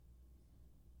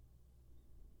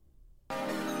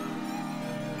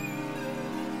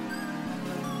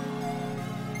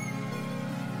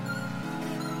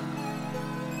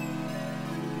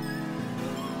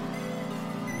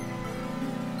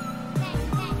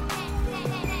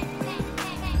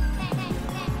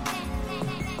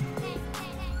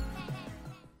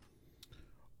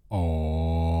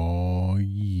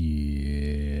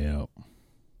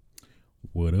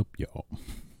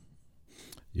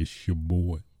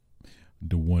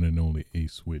the one and only A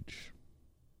Switch,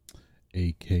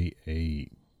 aka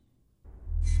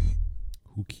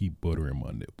who keep buttering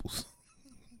my nipples,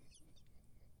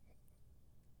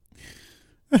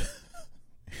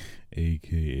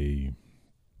 aka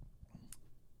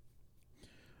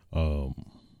um.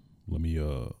 Let me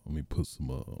put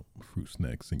some fruit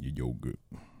snacks in your yogurt,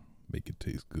 make it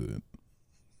taste good.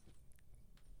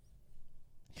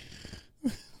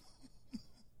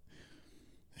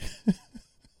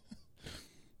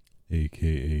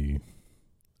 AKA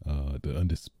the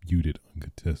undisputed,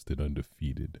 uncontested,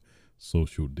 undefeated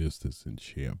social distancing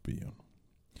champion.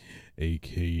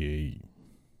 AKA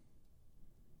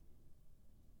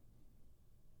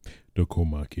the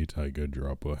Komake Tiger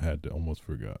Dropper. Had to almost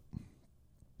forgot.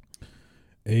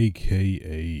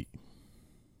 AKA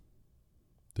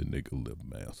the nigga lip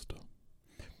master.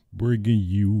 Bringing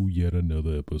you yet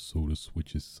another episode of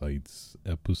Switches Sites,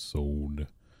 episode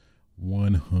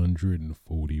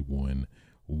 141,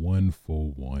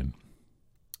 141.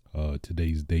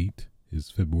 Today's date is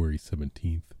February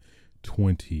 17th,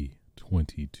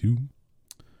 2022.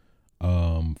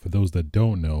 For those that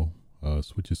don't know,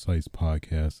 Switches Sites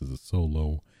podcast is a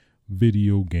solo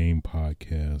video game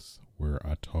podcast where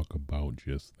I talk about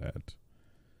just that.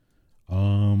 What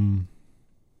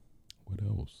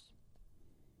else?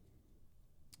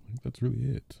 I think that's really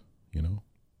it, you know.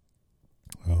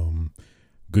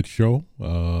 Good show.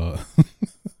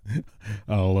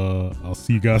 I'll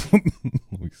see you guys. Let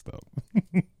me stop.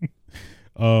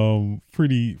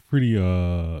 Pretty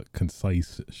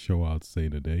concise show, I'd say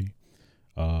today.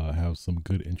 Have some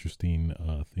good, interesting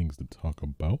things to talk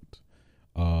about.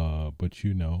 But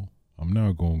you know, I'm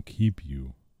not gonna keep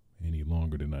you any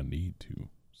longer than I need to.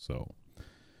 So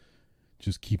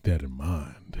just keep that in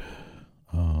mind.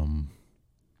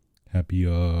 Happy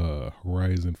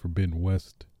Horizon Forbidden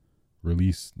West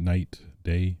release night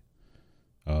day.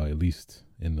 At least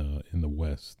in the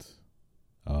West.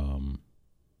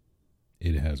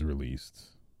 It has released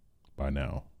by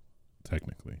now,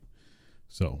 technically.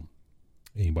 So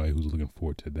anybody who's looking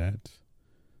forward to that,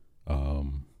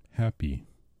 happy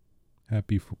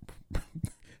for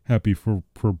happy for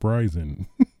Horizon.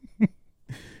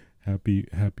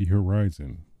 happy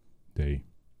Horizon Day.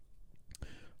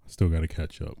 Still gotta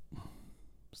catch up.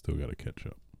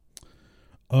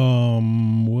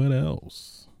 What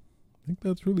else? I think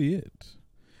that's really it.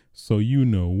 So you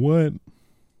know what?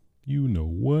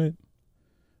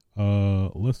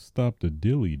 Let's stop the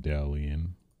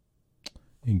dilly-dallying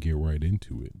and get right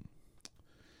into it.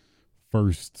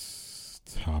 First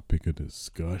topic of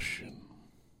discussion.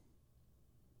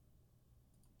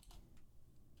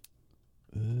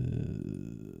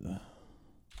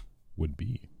 Would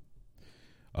be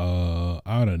out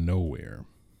of nowhere,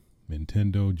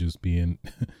 Nintendo just being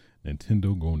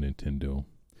Nintendo going Nintendo.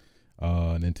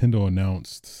 Nintendo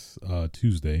announced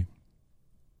Tuesday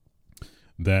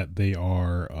that they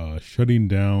are shutting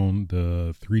down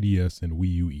the 3DS and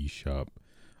Wii U eShop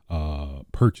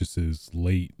purchases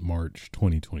late March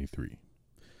 2023.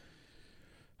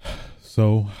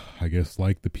 So I guess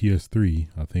like the PS3,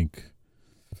 I think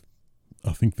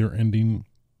they're ending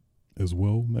as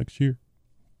well next year.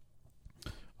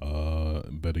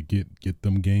 Better get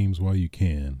them games while you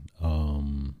can.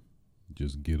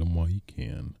 Just get them while you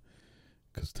can,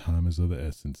 because time is of the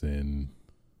essence. And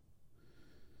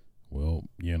well,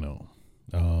 you know,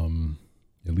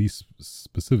 at least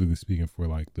specifically speaking for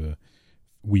like the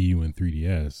Wii U and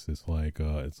 3DS, it's like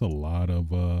it's a lot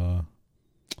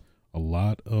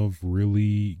of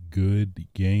really good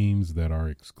games that are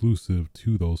exclusive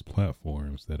to those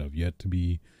platforms that have yet to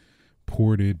be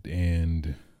ported,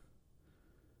 and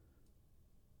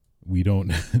we don't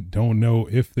know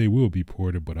if they will be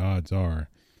ported, but odds are,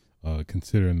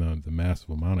 considering the massive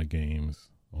amount of games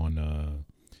on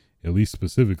at least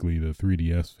specifically the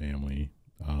 3DS family,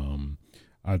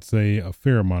 I'd say a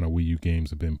fair amount of Wii U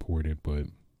games have been ported, but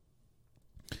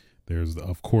there's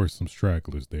of course some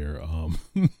stragglers there.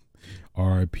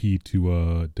 RIP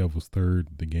to Devil's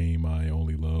Third, the game I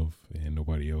only love and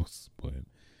nobody else, but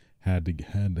had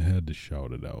to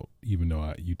shout it out, even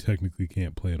though you technically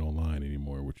can't play it online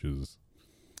anymore, which is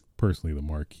personally the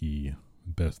marquee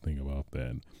best thing about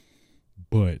that.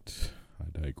 But I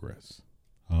digress.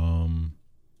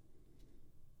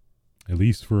 At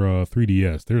least for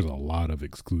 3DS, there's a lot of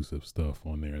exclusive stuff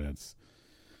on there that's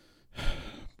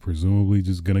presumably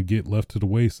just gonna get left to the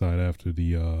wayside after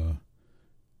the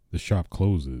shop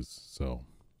closes. So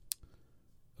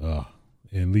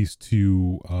at least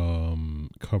to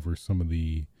cover some of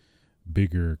the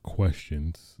bigger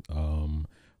questions.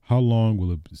 How long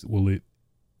will it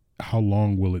how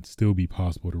long will it still be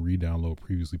possible to re-download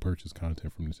previously purchased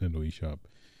content from Nintendo eShop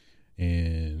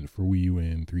and for Wii U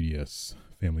and 3DS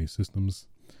family systems?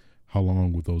 How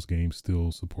long will those games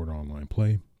still support online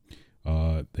play?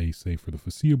 They say for the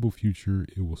foreseeable future,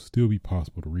 it will still be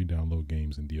possible to re-download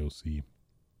games and DLC,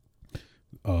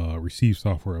 receive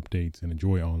software updates, and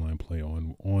enjoy online play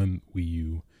on Wii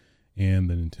U and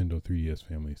the Nintendo 3DS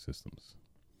family systems.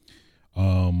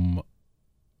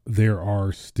 There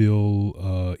are still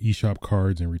eShop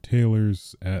cards and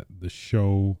retailers at the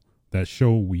show that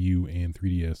show Wii U and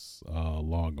 3DS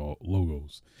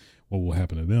logos. What will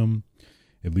happen to them?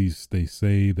 At least they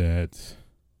say that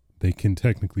they can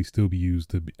technically still be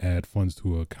used to add funds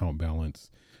to an account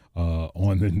balance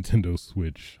on the Nintendo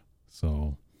Switch.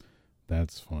 So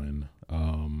that's fun.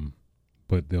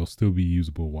 But they'll still be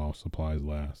usable while supplies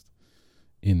last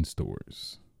in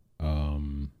stores.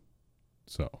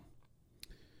 So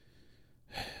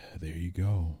there you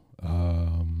go.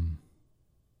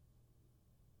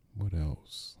 What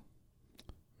else?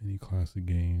 Many classic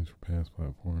games for past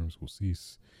platforms will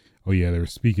cease. Oh yeah, they're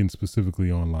speaking specifically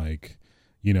on like,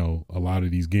 you know, a lot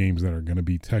of these games that are going to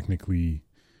be technically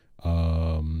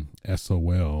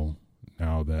SOL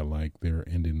now that like they're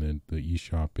ending the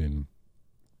eShop in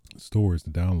stores to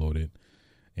download it.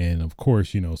 And of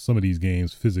course, you know, some of these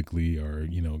games physically are,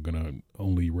 you know, going to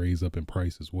only raise up in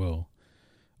price as well.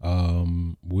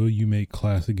 Will you make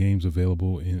classic games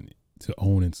available to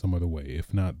own in some other way?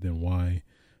 If not, then why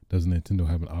does Nintendo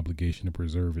have an obligation to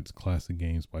preserve its classic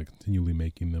games by continually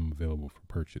making them available for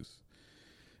purchase?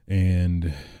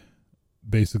 And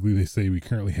basically they say we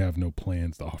currently have no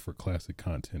plans to offer classic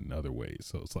content in other ways.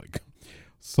 So it's like,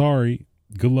 sorry,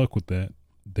 good luck with that.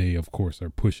 They of course are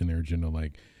pushing their agenda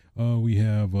like, we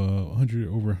have over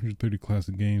 130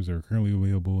 classic games that are currently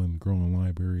available in growing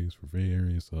libraries for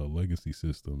various legacy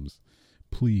systems.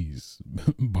 Please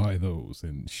buy those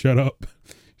and shut up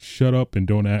and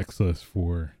don't ask us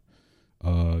for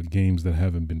games that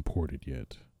haven't been ported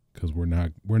yet, because we're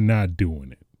not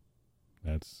doing it.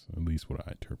 That's at least what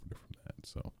I interpreted from that.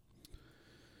 So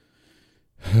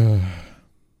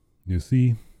you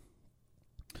see,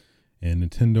 and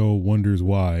Nintendo wonders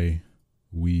why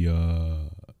we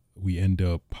end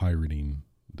up pirating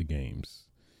the games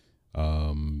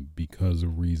because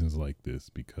of reasons like this,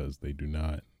 because they do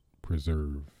not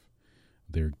preserve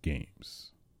their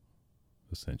games,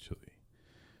 essentially.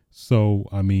 So,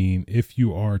 I mean, if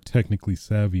you are technically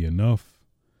savvy enough,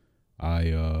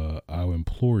 I'll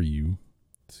implore you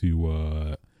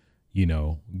to, you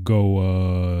know,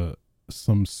 go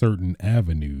some certain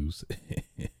avenues,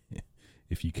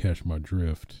 if you catch my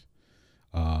drift,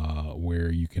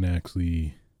 where you can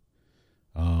actually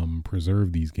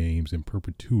preserve these games in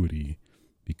perpetuity,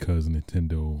 because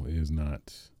Nintendo is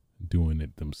not doing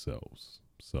it themselves.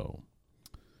 So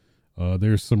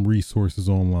there's some resources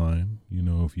online, you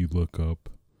know, if you look up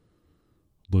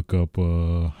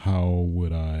how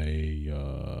would I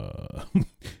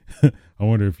I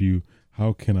wonder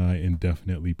how can I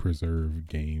indefinitely preserve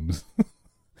games?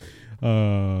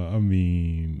 I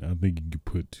mean, I think you could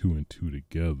put 2 and 2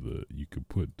 together. You could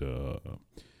put the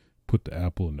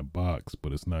apple in the box,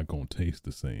 but it's not gonna taste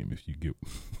the same if you get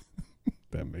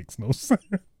that makes no sense.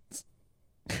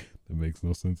 That makes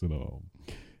no sense at all.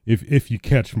 If you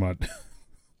catch my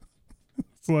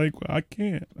it's like, I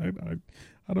can't.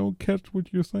 I don't catch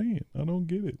what you're saying. I don't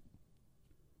get it.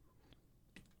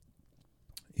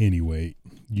 Anyway,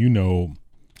 you know,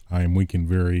 I am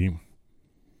winking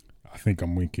I think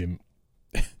I'm winking.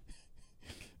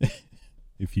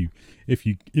 If you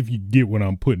get what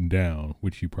I'm putting down,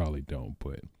 which you probably don't,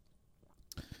 but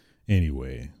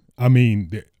anyway, I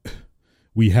mean,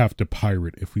 we have to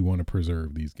pirate if we want to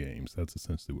preserve these games. That's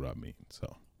essentially what I mean.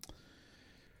 So,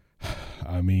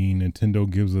 I mean, Nintendo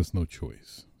gives us no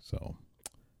choice. So,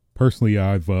 personally,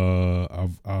 I've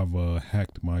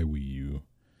hacked my Wii U.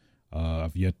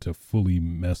 I've yet to fully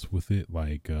mess with it,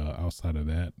 like outside of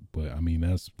that. But I mean,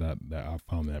 that I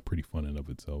found that pretty fun in of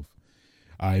itself.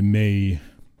 I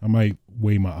might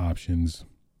weigh my options.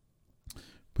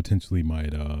 Potentially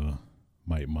might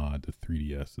mod the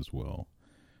 3DS as well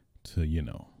to, you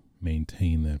know,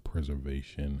 maintain that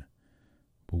preservation.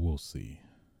 But we'll see.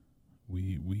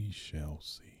 We shall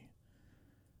see.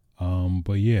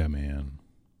 But yeah, man.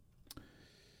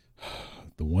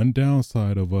 The one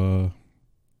downside of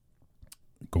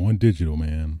going digital,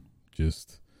 man,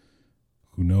 just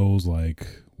who knows like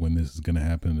when this is gonna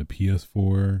happen in the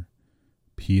PS4,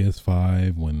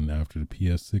 PS5, when after the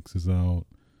PS6 is out,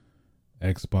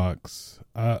 Xbox.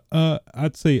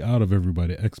 I'd say out of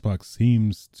everybody, Xbox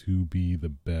seems to be the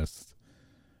best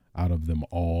out of them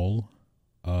all,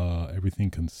 everything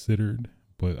considered.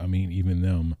 but I mean, even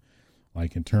them,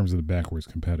 like in terms of the backwards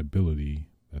compatibility,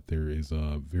 that there is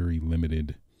a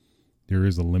limited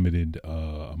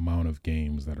amount of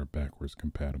games that are backwards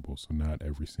compatible. So not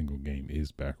every single game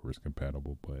is backwards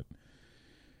compatible, but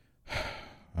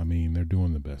I mean, they're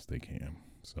doing the best they can.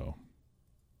 So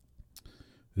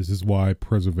this is why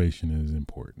preservation is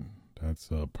important. That's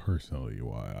personally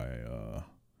why I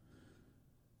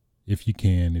if you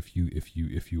can, if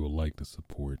you would like to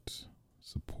support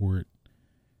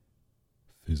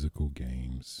physical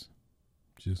games,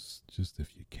 just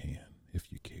if you can,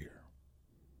 if you care,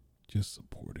 just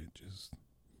support it.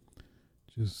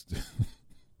 Just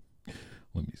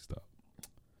let me stop.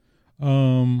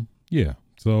 Yeah.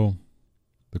 So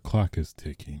the clock is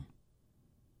ticking.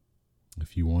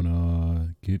 If you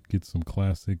wanna get some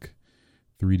classic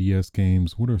 3DS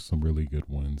games, what are some really good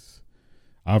ones?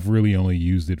 I've really only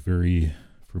used it for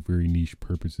very niche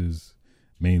purposes,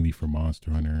 mainly for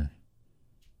Monster Hunter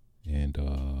and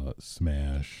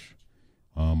Smash.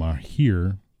 I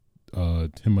hear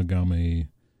Tim Megami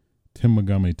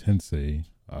Tensei.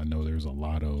 I know there's a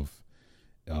lot of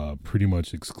pretty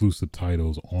much exclusive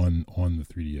titles on the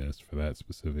 3DS for that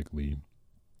specifically.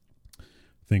 I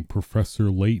think Professor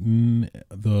Layton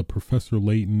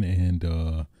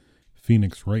and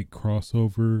Phoenix Wright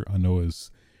crossover, I know is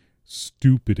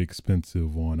stupid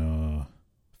expensive on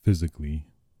physically.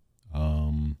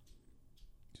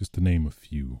 Just to name a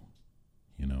few,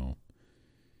 you know.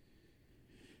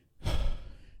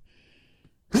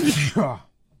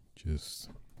 just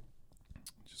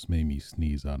made me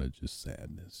sneeze out of just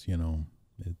sadness, you know.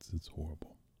 It's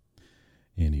horrible.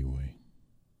 Anyway,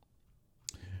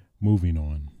 moving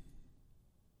on.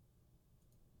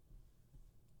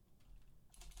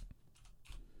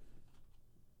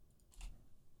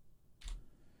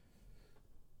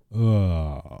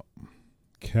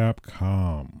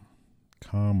 Capcom.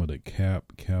 Cap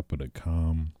of the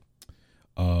com.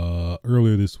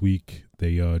 Earlier this week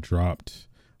they dropped,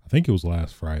 I think it was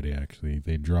last Friday actually,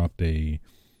 they dropped a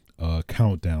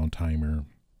countdown timer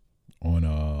on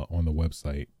the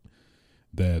website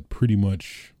that pretty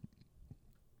much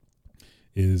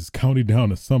is counting down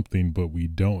to something, but we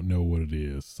don't know what it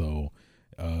is. So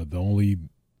the only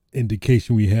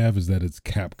indication we have is that it's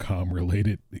Capcom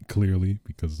related, clearly,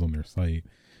 because it's on their site.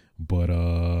 But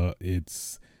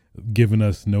it's given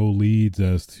us no leads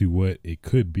as to what it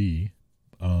could be.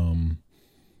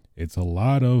 It's a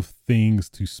lot of things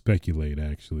to speculate,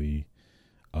 actually.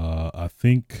 I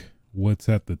think what's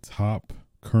at the top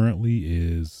currently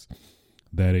is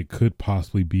that it could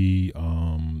possibly be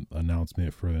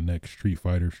announcement for the next Street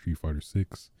Fighter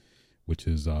 6, which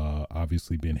has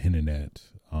obviously been hinted at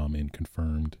and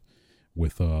confirmed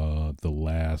with the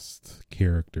last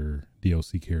character,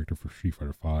 DLC character for Street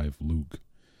Fighter 5, Luke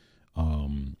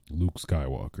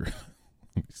Skywalker.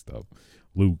 Let me stop.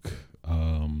 Luke,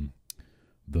 I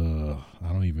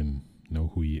don't even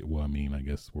know who he, well, I mean, I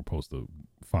guess we're supposed to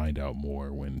find out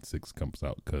more when 6 comes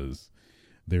out, because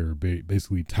they're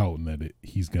basically touting that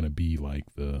he's going to be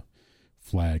like the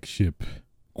flagship,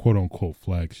 quote unquote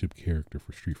flagship character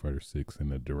for Street Fighter 6 in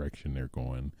the direction they're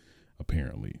going,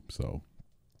 apparently. So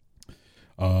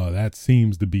that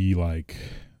seems to be like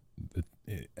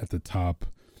at the top.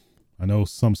 I know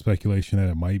some speculation that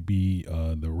it might be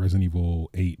the Resident Evil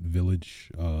 8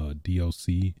 Village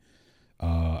DLC.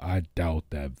 I doubt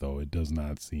that, though. It does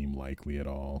not seem likely at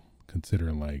all,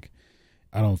 considering, like,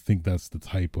 I don't think that's the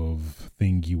type of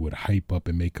thing you would hype up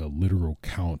and make a literal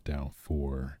countdown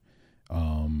for.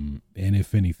 And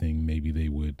if anything, maybe they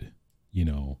would,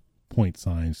 point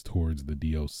signs towards the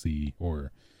DLC,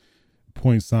 or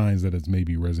point signs that it's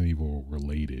maybe Resident Evil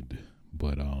related.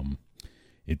 But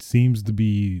it seems to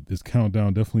be, this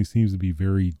countdown definitely seems to be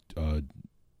very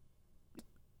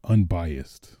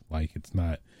unbiased. Like, it's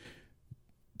not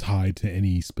tied to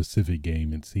any specific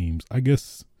game, it seems. I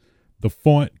guess the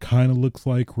font kind of looks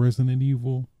like Resident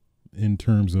Evil in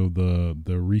terms of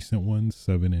the recent ones,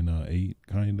 7 and 8,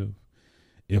 kind of,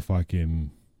 if I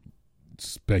can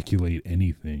speculate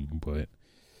anything. But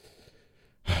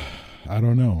I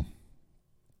don't know.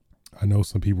 I know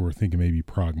some people were thinking maybe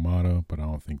Pragmata, but I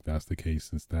don't think that's the case,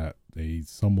 since that they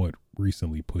somewhat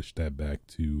recently pushed that back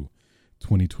to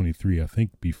 2023, I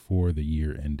think before the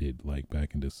year ended, like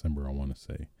back in December, I want to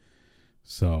say.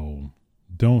 So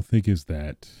don't think it's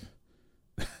that.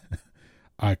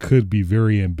 I could be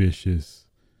very ambitious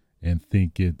and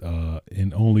think it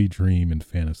and only dream and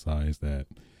fantasize that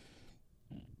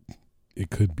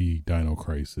it could be Dino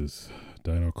Crisis.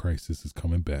 Dino Crisis is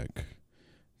coming back.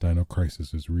 Dino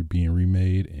Crisis is being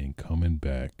remade and coming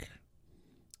back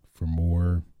for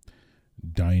more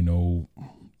Dino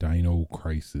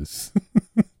Crisis.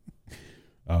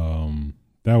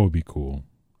 That would be cool.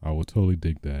 I would totally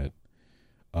dig that.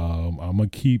 I'm gonna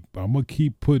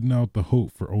keep putting out the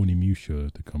hope for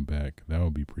Onimusha to come back. That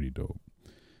would be pretty dope.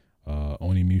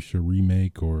 Onimusha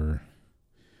remake, or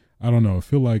I don't know. I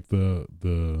feel like the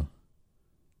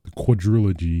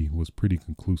quadrilogy was pretty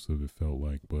conclusive. It felt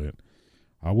like, but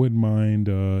I wouldn't mind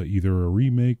either a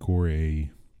remake or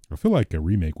a. I feel like a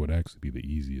remake would actually be the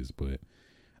easiest, but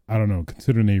I don't know.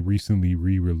 Considering they recently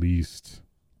re-released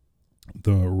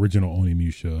the original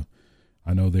Onimusha,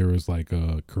 I know there was like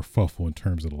a kerfuffle in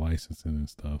terms of the licensing and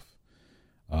stuff.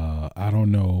 I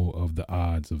don't know of the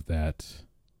odds of that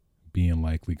being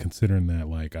likely, considering that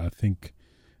like I think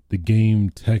the game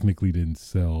technically didn't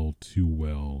sell too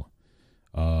well.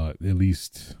 At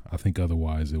least I think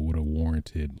otherwise it would have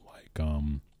warranted like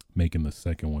making the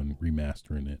second one,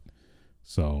 remastering it.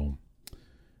 So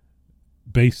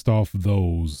based off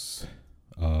those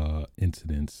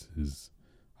incidents, is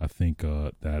I think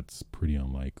that's pretty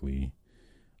unlikely.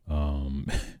 I'm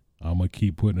gonna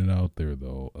keep putting it out there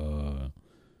though.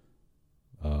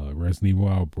 Resident Evil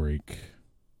Outbreak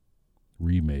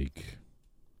remake,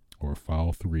 or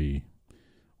File 3,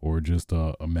 or just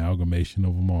a amalgamation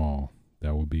of them all.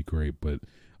 That would be great. But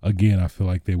again, I feel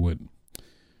like they would.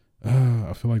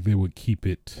 I feel like they would keep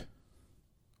it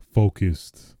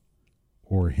focused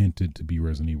or hinted to be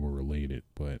Resident Evil related.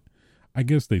 But I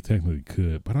guess they technically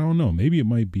could. But I don't know. Maybe it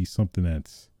might be something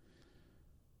that's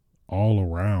all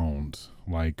around,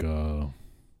 like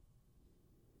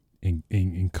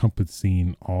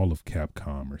encompassing all of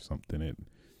Capcom or something.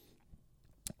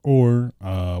 Or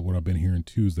what I've been hearing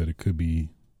too is that it could be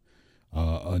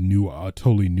a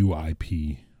totally new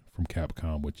IP from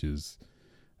Capcom,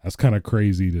 that's kind of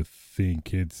crazy to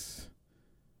think. It's,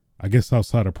 I guess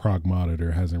outside of Pragmata,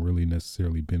 there hasn't really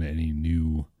necessarily been any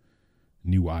new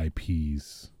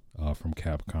IPs from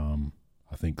Capcom,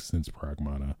 I think, since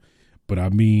Pragmata. But I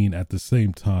mean, at the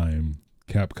same time,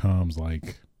 Capcom's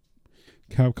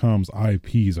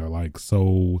IPs are like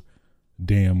so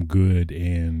damn good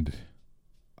and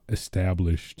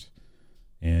established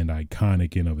and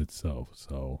iconic in of itself.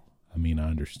 So I mean, I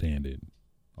understand it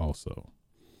also.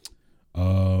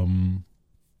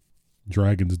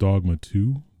 Dragon's Dogma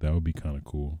 2, that would be kind of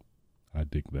cool. I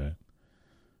dig that.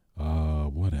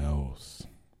 What else?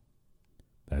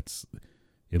 That's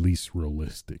at least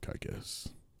realistic, I guess.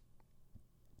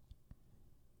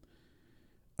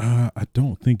 I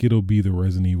don't think it'll be the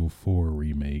Resident Evil 4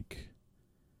 remake.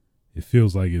 It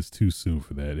feels like it's too soon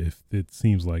for that. If it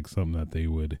seems like something that they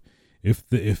would, if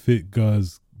it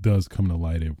does come to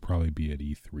light, it would probably be at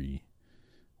E3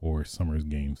 or Summer's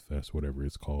Games Fest, whatever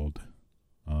it's called.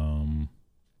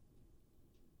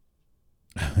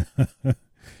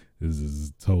 This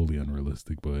is totally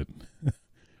unrealistic, but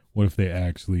what if they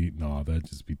actually? No, that'd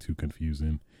just be too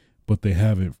confusing. But they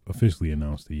haven't officially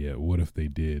announced it yet. What if they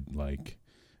did, like,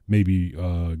 maybe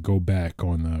go back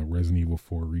on the Resident Evil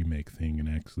 4 remake thing and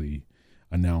actually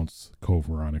announce Code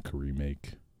Veronica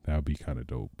remake? That would be kind of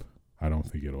dope. I don't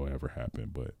think it'll ever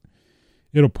happen, but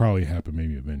it'll probably happen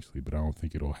maybe eventually, but I don't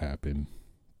think it'll happen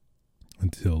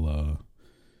until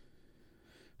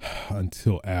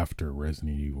after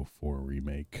Resident Evil 4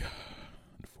 remake,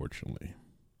 unfortunately.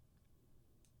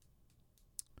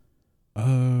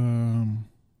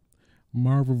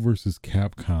 Marvel vs.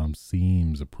 Capcom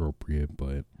seems appropriate,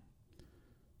 but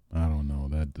I don't know.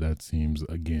 That seems,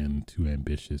 again, too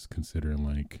ambitious considering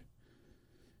like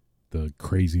the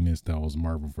craziness that was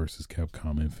Marvel vs.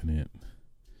 Capcom Infinite.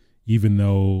 Even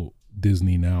though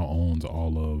Disney now owns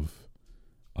all of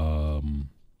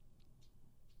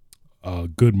a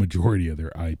good majority of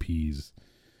their IPs,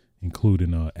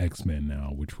 including X-Men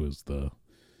now, which was the,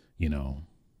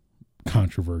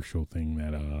 controversial thing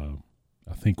that I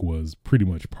think was pretty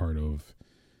much part of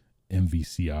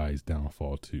MVCI's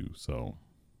downfall too. So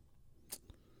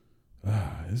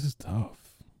this is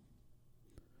tough.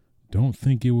 Don't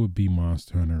think it would be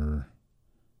Monster Hunter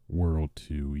World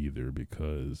 2 either,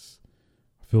 because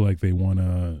I feel like they want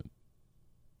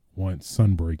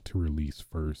Sunbreak to release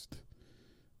first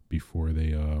before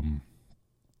they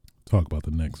talk about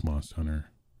the next Monster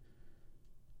Hunter.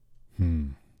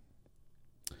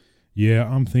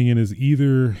 Yeah, I'm thinking it's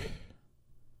either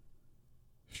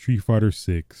Street Fighter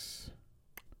 6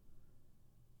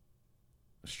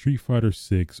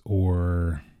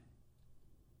 or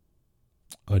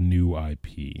a new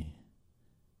IP.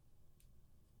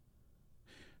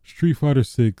 Street Fighter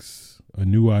 6, a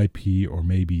new IP, or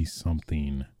maybe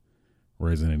something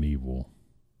Resident Evil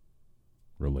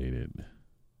related.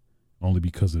 Only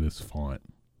because of this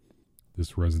font.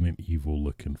 This Resident Evil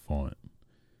looking font.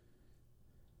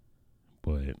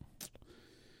 But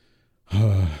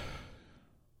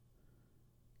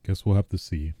Guess we'll have to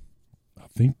see. I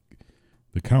think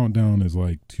the countdown is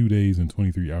like 2 days and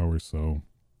 23 hours, so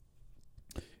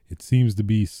it seems to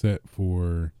be set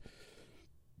for,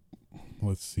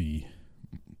 let's see,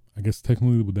 I guess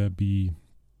technically would that be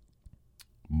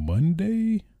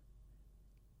Monday?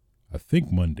 I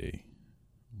think Monday,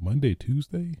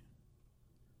 Tuesday?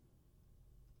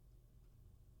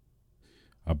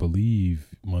 I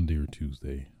believe Monday or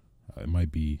Tuesday. It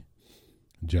might be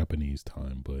Japanese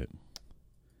time, but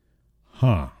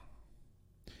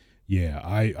yeah,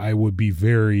 I would be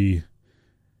very,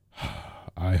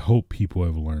 I hope people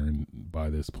have learned by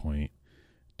this point.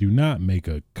 Do not make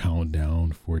a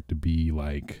countdown for it to be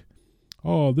like,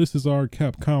 oh, this is our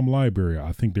Capcom library.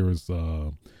 I think there was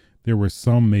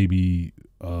some maybe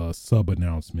sub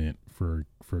announcement for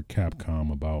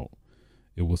Capcom about,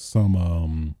 it was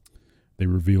some they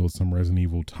revealed some Resident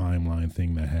Evil timeline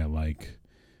thing that had like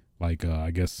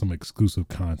I guess some exclusive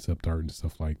concept art and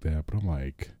stuff like that. But I'm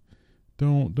like,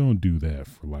 don't do that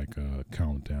for like a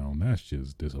countdown. That's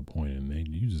just disappointing. And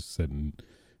you just setting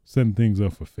things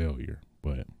up for failure.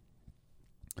 But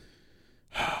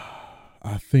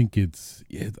I think it's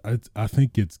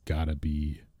gotta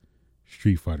be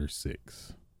Street Fighter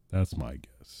 6. That's my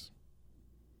guess.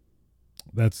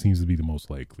 That seems to be the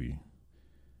most likely.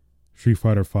 Street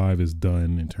Fighter 5 is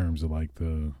done in terms of like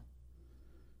the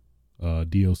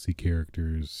DLC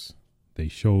characters. They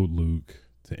showed Luke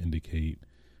to indicate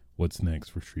what's next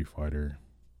for Street Fighter.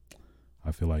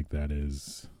 I feel like that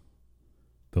is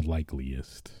the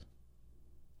likeliest.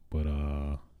 But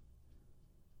I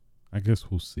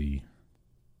guess we'll see.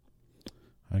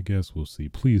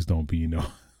 Please don't be,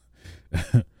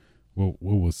 what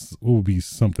would be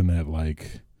something that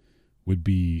like would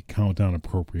be countdown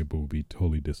appropriate but would be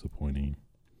totally disappointing.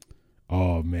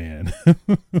 Oh man.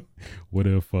 What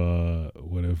if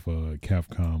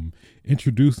Capcom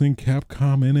introducing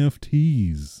Capcom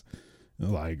NFTs?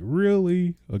 Like,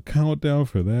 really? A countdown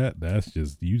for that? That's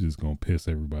just, you just gonna piss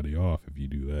everybody off if you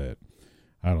do that.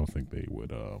 I don't think they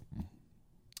would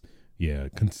yeah,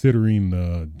 considering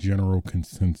the general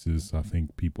consensus I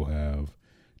think people have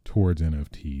towards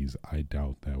NFTs, I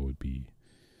doubt that would be,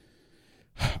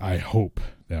 I hope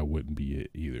that wouldn't be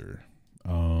it either.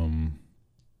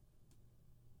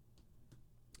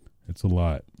 It's a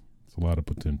lot of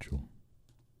potential.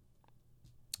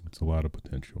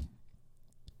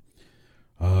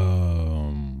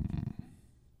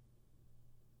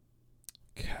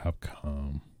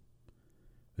 Capcom.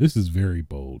 This is very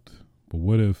bold, but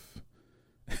what if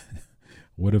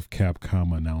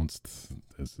Capcom announced,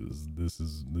 this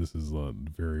is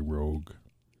very rogue.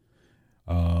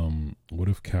 What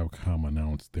if Capcom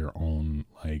announced their own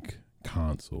like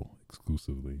console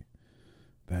exclusively?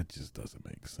 That just doesn't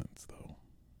make sense, though.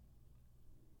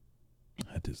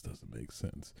 That just doesn't make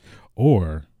sense.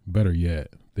 Or better yet,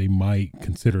 they might,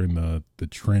 considering the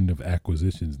trend of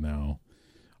acquisitions now.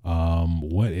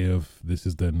 What if this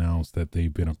is to announce that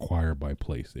they've been acquired by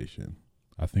PlayStation?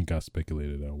 I think I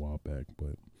speculated that a while back,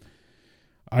 but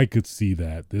I could see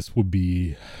that this would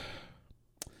be,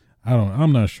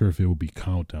 I'm not sure if it would be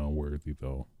countdown worthy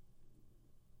though.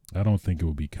 I don't think it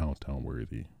would be countdown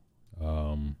worthy.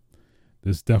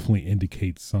 This definitely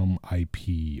indicates some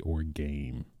IP or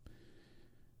game.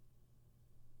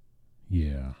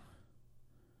 Yeah.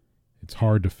 It's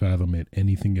hard to fathom it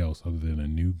anything else other than a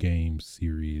new game,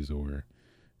 series, or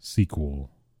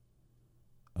sequel.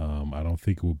 I don't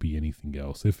think it will be anything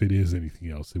else. If it is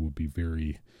anything else, it would be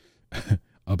very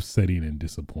upsetting and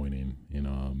disappointing in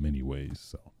many ways.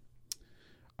 So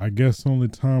I guess only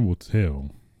time will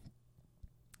tell.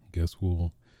 Guess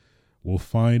we'll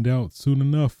find out soon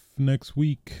enough next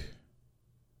week.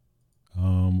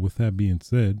 With that being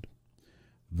said,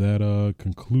 that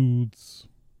concludes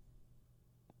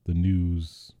the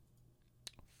news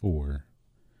for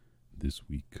this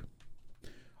week.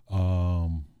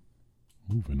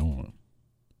 Moving on.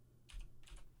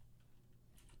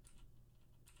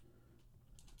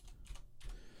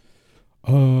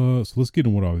 So let's get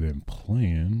into what I've been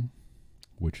playing,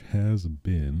 which has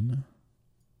been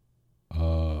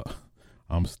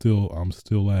I'm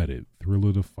still at it.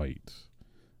 Thriller to Fight.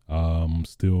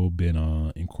 Still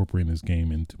been incorporating this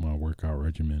game into my workout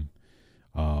regimen.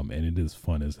 And it is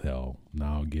fun as hell.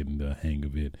 Now getting the hang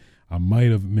of it. I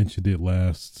might have mentioned it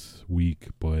last week,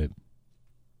 but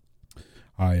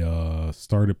I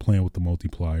started playing with the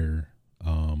multiplier,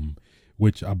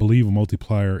 which I believe a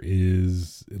multiplier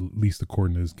is, at least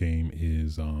according to this game,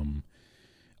 is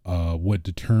what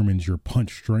determines your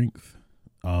punch strength,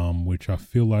 which I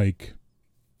feel like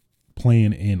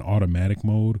playing in automatic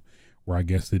mode, where I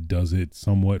guess it does it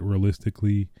somewhat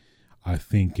realistically, I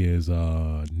think is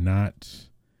not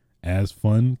as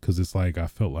fun, because it's like I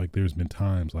felt like there's been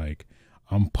times like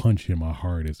I'm punching my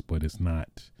hardest, but it's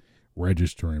not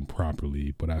registering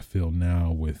properly. But I feel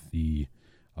now with the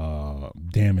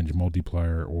damage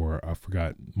multiplier, or I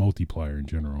forgot, multiplier in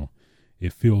general,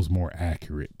 it feels more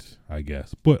accurate, I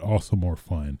guess, but also more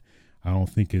fun. I don't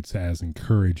think it's as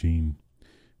encouraging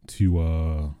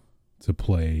to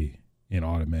play in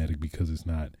automatic, because it's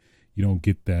not, you don't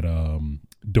get that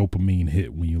dopamine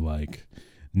hit when you like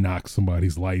knock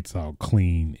somebody's lights out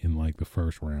clean in like the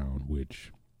first round,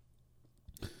 which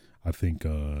I think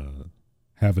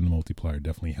having the multiplier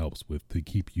definitely helps with, to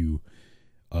keep you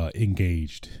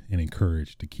engaged and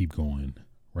encouraged to keep going,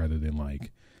 rather than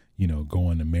like,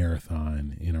 going a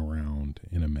marathon in a round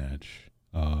in a match.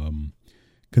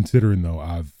 Considering though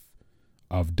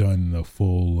I've done the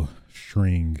full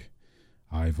string,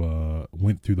 I've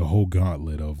went through the whole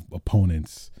gauntlet of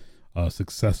opponents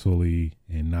successfully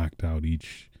and knocked out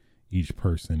each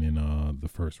person in the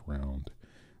first round.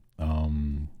 I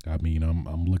mean,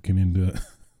 I'm looking into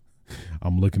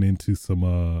I'm looking into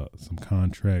some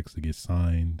contracts to get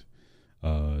signed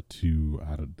to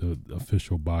the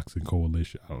official boxing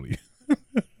coalition. I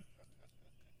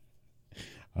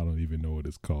don't even know what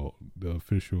it's called. The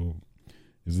official,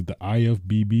 is it the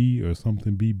IFBB or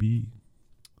something BB?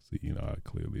 See, I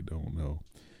clearly don't know.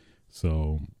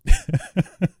 So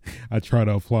I try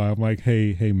to apply. I'm like,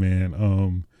 hey man,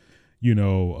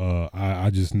 I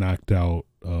just knocked out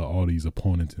all these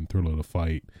opponents in Thriller the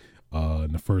Fight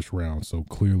in the first round. So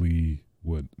clearly,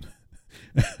 what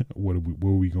what are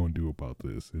we gonna do about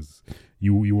this? Is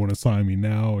you want to sign me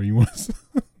now, or you want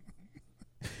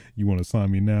to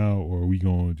sign me now, or are we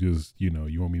gonna just, you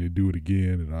want me to do it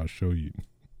again and I'll show you?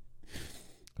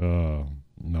 No,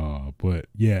 but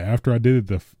yeah, after I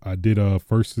did it, I did my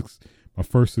first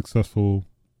successful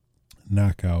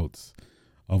knockouts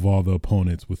of all the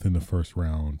opponents within the first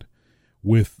round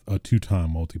with a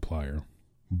 2-time multiplier.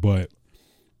 But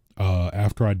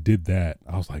after I did that,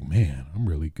 I was like, man, I'm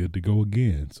really good to go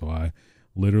again. So I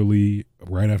literally,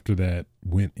 right after that,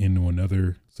 went into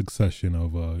another succession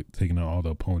of taking out all the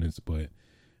opponents. But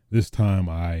this time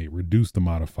I reduced the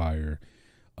modifier.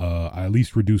 I at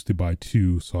least reduced it by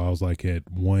 2. So I was like at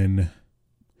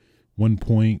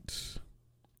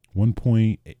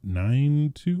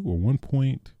 1.92 or 1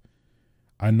 point.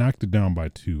 I knocked it down by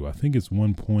 2. I think it's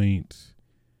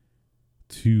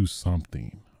 1.2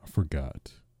 something. I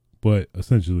forgot. But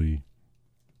essentially,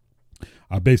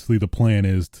 the plan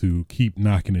is to keep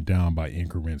knocking it down by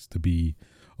increments to be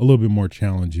a little bit more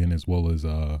challenging, as well as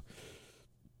I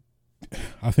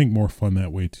think more fun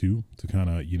that way too. To kind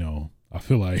of, I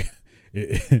feel like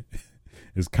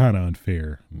it's kind of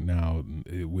unfair now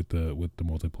with the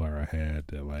multiplier I had,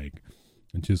 that like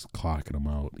just clocking them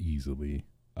out easily.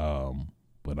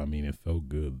 But I mean, it felt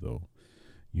good though,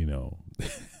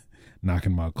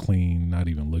 knocking them out clean, not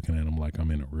even looking at them like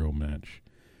I'm in a real match.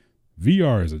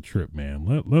 VR is a trip, man.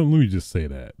 Let me just say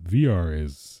that VR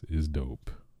is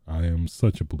dope. I am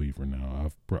such a believer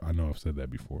now. I know I've said that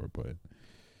before, but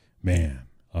man,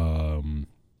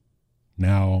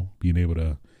 now being able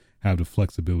to have the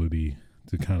flexibility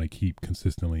to kind of keep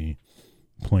consistently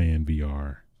playing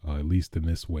VR, at least in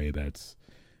this way, that's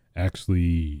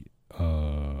actually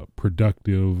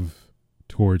productive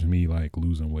towards me, like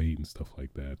losing weight and stuff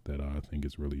like that, that I think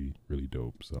is really, really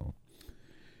dope. So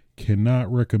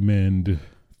cannot recommend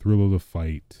Thrill of the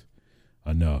Fight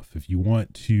enough. If you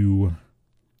want to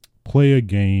play a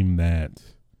game that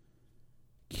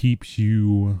keeps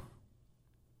you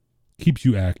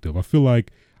active, I feel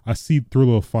like I see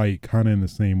Thrill of the Fight kind of in the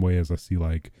same way as I see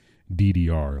like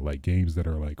DDR, like games that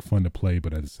are like fun to play,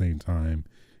 but at the same time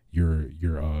you're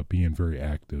being very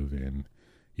active and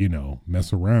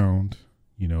mess around,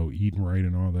 eating right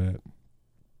and all that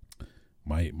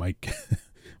might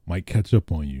might catch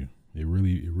up on you. It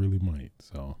really might.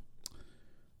 So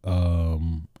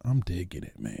I'm digging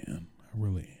it, man. I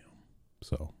really am.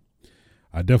 So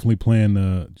I definitely plan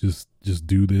to just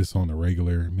do this on the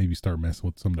regular, maybe start messing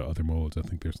with some of the other modes. I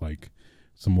think there's like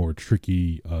some more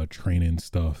tricky training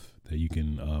stuff that you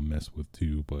can mess with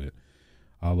too, but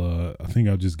I think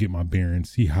I'll just get my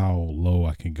bearings, see how low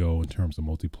I can go in terms of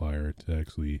multiplier to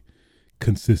actually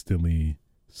consistently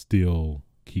still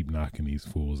keep knocking these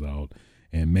fools out.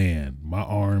 And man, my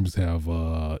arms have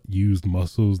used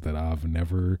muscles that I've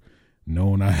never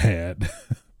known I had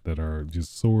that are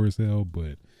just sore as hell,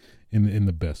 but in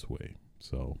the best way.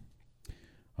 So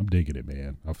I'm digging it,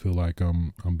 man. I feel like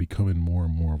I'm becoming more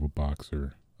and more of a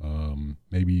boxer.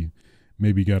 Maybe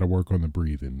got to work on the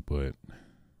breathing, but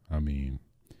I mean,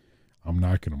 I'm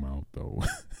knocking them out though.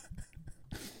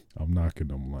 I'm knocking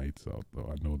them lights out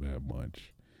though. I know that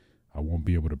much. I won't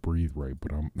be able to breathe right,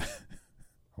 but I'm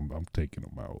taking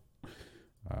them out.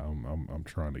 I'm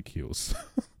trying to kill.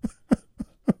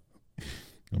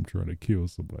 I'm trying to kill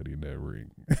somebody in that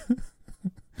ring.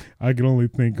 I can only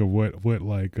think of what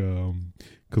like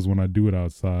because when I do it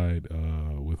outside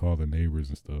with all the neighbors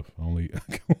and stuff, I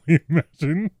can only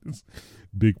imagine this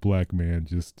big black man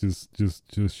just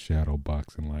shadow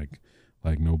boxing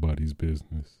like nobody's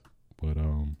business. But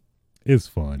it's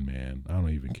fun, man. I don't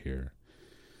even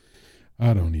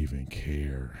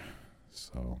care.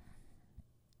 So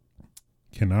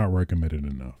cannot recommend it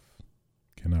enough.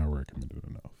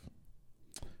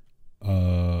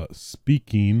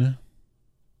 Speaking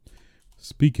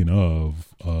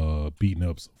of beating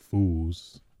up some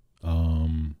fools,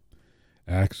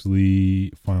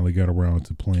 actually finally got around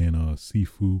to playing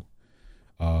Sifu.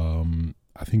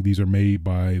 I think these are made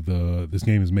by this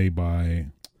game is made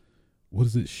by, what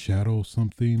is it, Shadow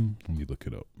something? Let me look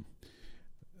it up.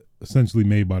 Essentially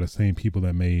made by the same people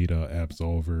that made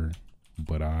Absolver,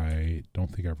 but I don't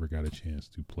think I ever got a chance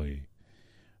to play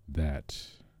that.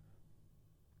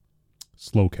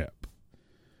 Slow Cap.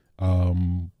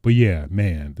 But yeah,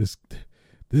 man, this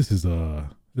is an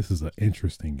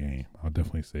interesting game. I'll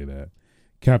definitely say that.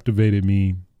 Captivated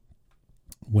me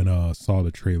when I saw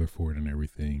the trailer for it and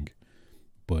everything.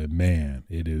 But man,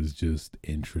 it is just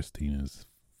interesting as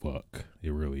fuck.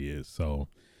 It really is. So,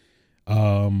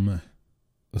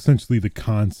 essentially the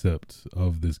concept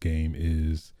of this game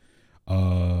is,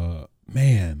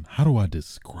 man, how do I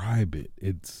describe it?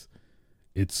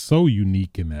 It's so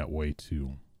unique in that way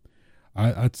too.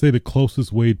 I'd say the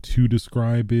closest way to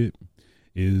describe it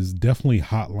is definitely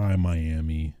Hotline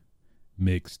Miami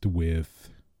mixed with,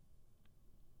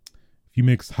 if you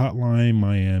mix Hotline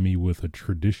Miami with a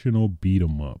traditional beat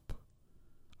 'em up,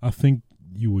 I think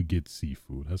you would get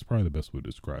Sifu. That's probably the best way to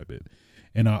describe it.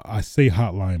 And I say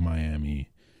Hotline Miami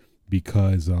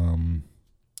because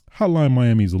Hotline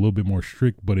Miami is a little bit more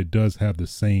strict, but it does have the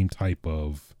same type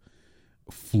of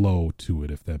flow to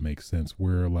it, if that makes sense,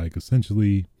 where like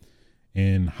essentially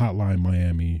in Hotline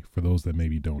Miami, for those that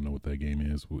maybe don't know what that game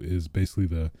is basically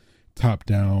the top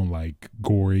down like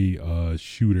gory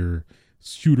shooter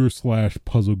 /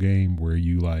 puzzle game where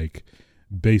you like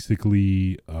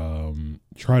basically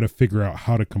try to figure out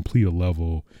how to complete a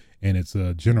level, and it's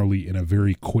generally in a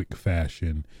very quick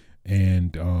fashion,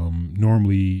 and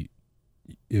normally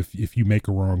if you make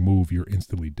a wrong move you're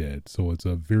instantly dead. So it's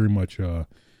a very much a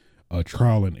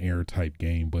trial and error type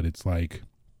game, but it's like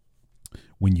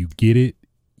when you get it,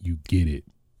 you get it.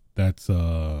 That's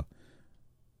I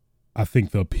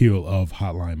think the appeal of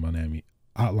Hotline Miami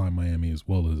as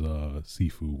well as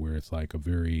Sifu, where it's like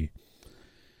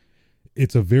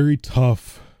it's a very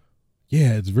tough,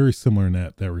 yeah, it's very similar in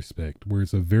that respect, where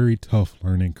it's a very tough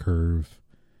learning curve,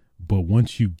 but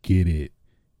once you get it,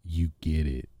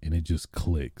 and it just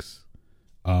clicks.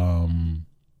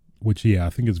 Which, yeah, I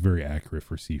think it's very accurate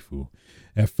for Sifu.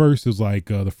 At first, it was like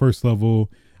the first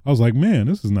level, I was like, man,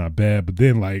 this is not bad. But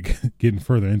then, like, getting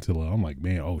further into it, I'm like,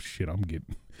 man, oh shit, I'm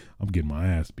getting my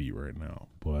ass beat right now.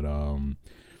 But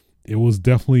it was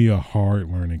definitely a hard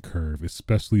learning curve,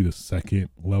 especially the second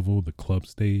level, the club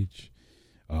stage.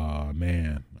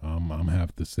 Man, I'm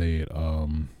have to say it.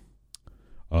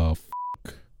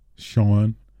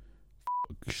 Sean.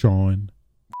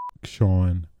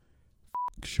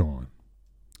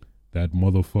 That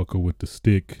motherfucker with the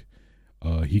stick,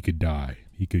 he could die.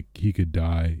 He could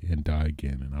die and die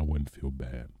again, and I wouldn't feel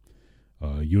bad.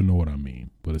 You'll know what I mean.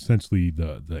 But essentially,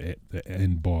 the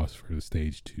end boss for the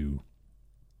stage 2,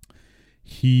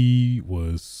 he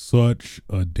was such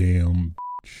a damn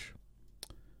bitch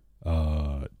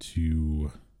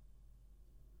to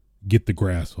get the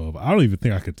grasp of. I don't even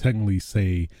think I could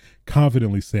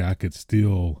confidently say I could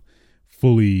still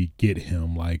fully get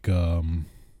him. Like,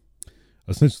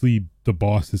 essentially the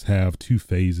bosses have 2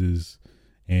 phases,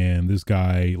 and this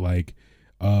guy, like,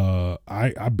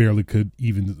 I barely could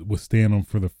even withstand him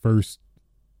for the first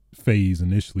phase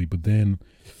initially, but then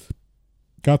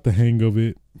got the hang of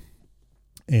it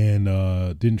and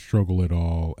didn't struggle at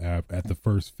all at the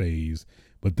first phase.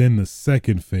 But then the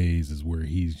second phase is where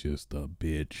he's just a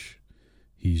bitch.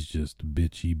 He's just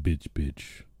bitchy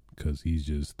bitch because he's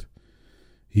just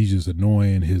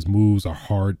annoying. His moves are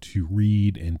hard to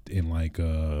read and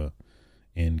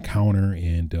counter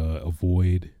and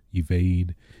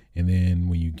evade. And then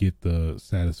when you get the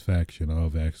satisfaction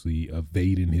of actually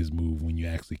evading his move, when you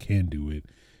actually can do it,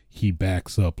 he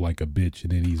backs up like a bitch,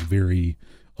 and then he's very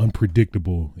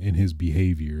unpredictable in his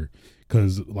behavior.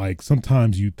 Because, like,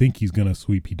 sometimes you think he's going to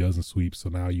sweep, he doesn't sweep, so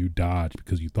now you dodge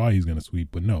because you thought he's going to sweep,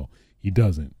 but no, he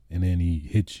doesn't. And then he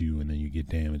hits you, and then you get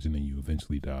damaged, and then you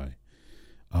eventually die.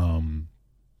 Um,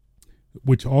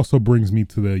 which also brings me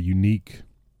to the unique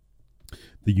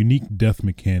death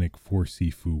mechanic for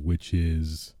Sifu, which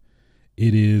is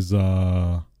it is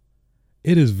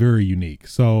it is very unique.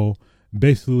 So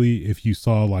basically, if you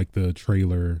saw like the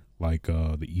trailer, like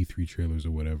the E3 trailers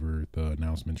or whatever, the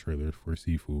announcement trailers for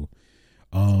Sifu,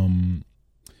 um,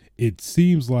 it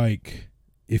seems like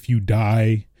if you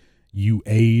die, you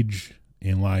age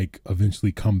and like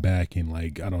eventually come back and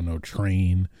like, I don't know,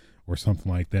 train or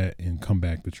something like that and come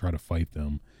back to try to fight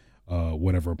them.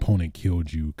 Whatever opponent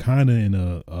killed you, kind of in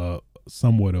a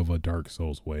somewhat of a Dark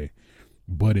Souls way,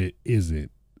 but it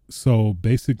isn't. So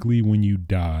basically, when you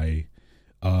die,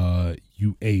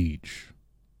 you age,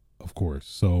 of course.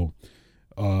 So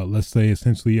let's say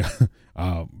essentially,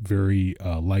 very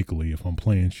likely, if I'm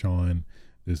playing Sean,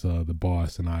 this the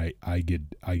boss, and I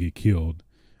get killed,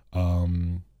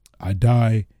 I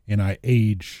die and I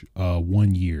age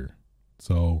 1 year.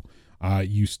 So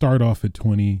you start off at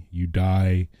 20, you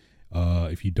die.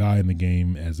 If you die in the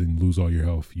game, as in lose all your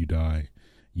health, you die.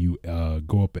 You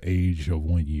go up the age of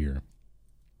 1 year.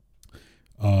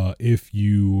 If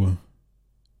you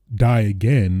die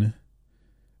again,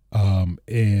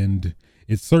 and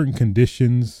it's certain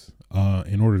conditions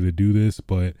in order to do this,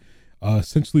 but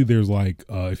essentially there's like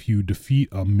if you defeat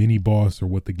a mini boss, or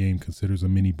what the game considers a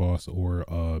mini boss, or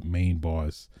a main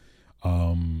boss,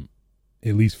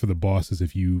 at least for the bosses,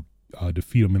 if you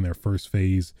defeat them in their first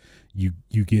phase, you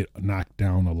get knocked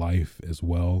down a life as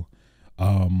well.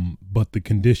 But the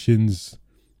conditions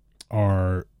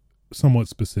are somewhat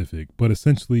specific, but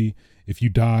essentially if you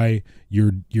die,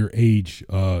 your age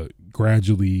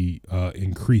gradually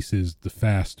increases the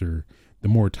faster the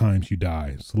more times you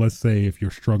die. So let's say if you're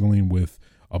struggling with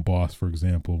a boss, for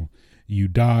example, you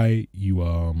die, you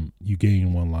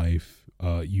gain 1 life.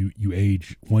 You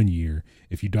age 1 year.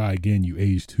 If you die again, you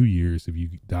age 2 years. If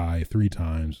you die 3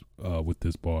 times with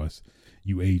this boss,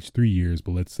 you age 3 years.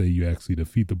 But let's say you actually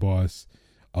defeat the boss,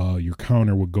 your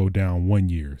counter would go down 1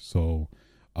 year. So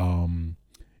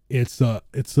it's a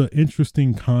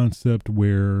interesting concept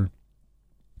where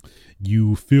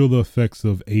you feel the effects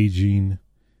of aging,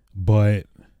 but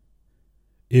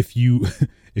if you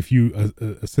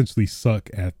essentially suck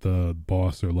at the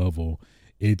boss or level,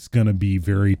 it's going to be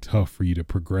very tough for you to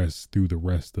progress through the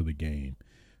rest of the game.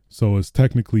 So it's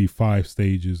technically 5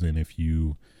 stages. And if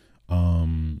you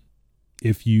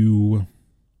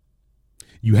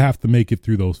have to make it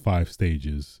through those 5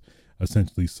 stages,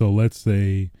 essentially. So let's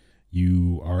say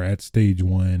you are at stage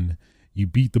 1, you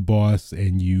beat the boss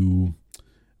and you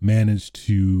manage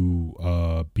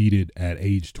to beat it at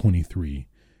age 23.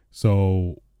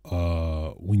 So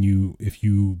if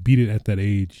you beat it at that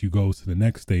age, you go to the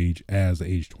next stage as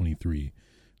age 23.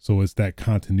 So it's that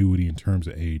continuity in terms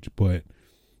of age. But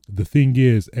the thing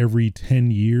is, every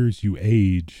 10 years you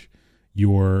age,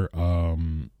 your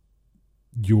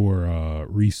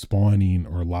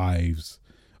respawning or lives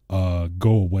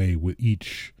go away with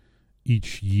each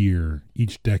year,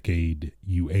 each decade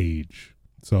you age.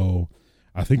 So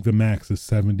I think the max is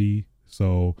 70.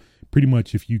 So pretty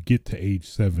much if you get to age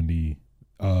 70,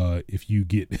 if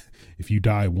you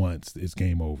die once, it's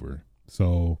game over.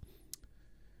 So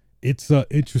it's a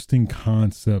interesting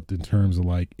concept in terms of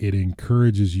like, it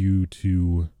encourages you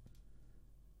to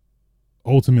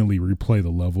ultimately replay the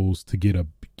levels to get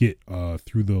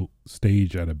through the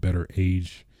stage at a better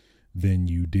age than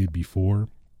you did before,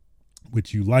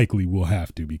 which you likely will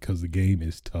have to, because the game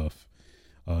is tough,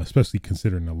 especially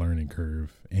considering the learning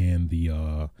curve and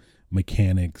the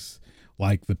mechanics,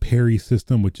 like the parry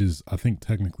system, which is, I think,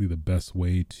 technically the best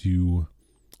way to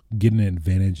get an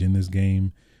advantage in this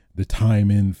game. The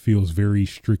timing feels very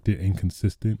strict and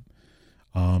consistent,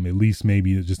 at least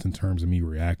maybe just in terms of me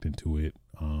reacting to it.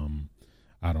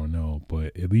 I don't know,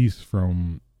 but at least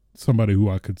from somebody who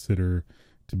I consider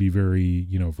to be very,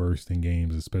 versed in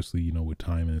games, especially, with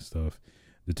timing and stuff,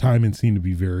 the timing seemed to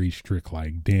be very strict,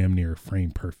 like damn near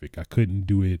frame perfect. I couldn't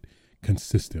do it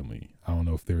consistently. I don't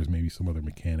know if there's maybe some other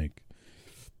mechanic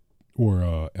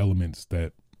or elements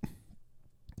that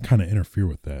kind of interfere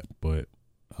with that, but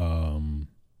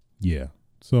yeah.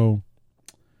 So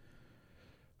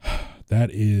that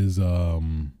is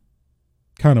kind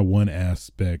of one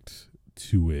aspect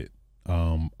to it.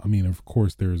 I mean, of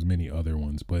course, there's many other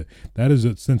ones, but that is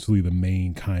essentially the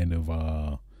main kind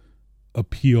of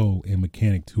appeal and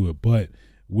mechanic to it. But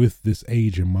with this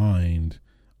age in mind,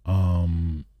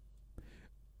 when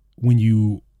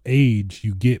you age,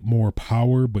 you get more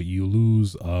power, but you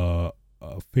lose a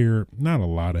fair, not a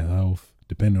lot of health,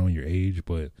 depending on your age,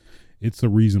 but it's a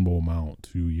reasonable amount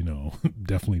to,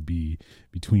 definitely be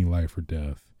between life or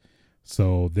death.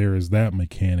 So there is that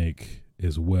mechanic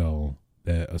as well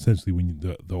that essentially when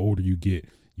the older you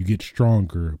get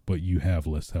stronger, but you have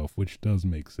less health, which does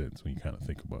make sense when you kind of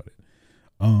think about it.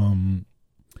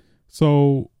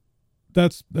 So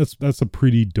that's a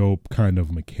pretty dope kind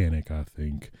of mechanic, I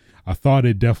think. I thought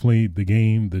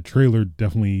the trailer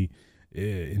definitely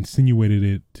insinuated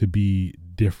it to be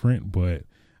different, but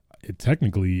it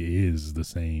technically is the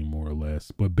same more or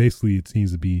less. But basically it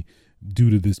seems to be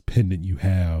due to this pendant you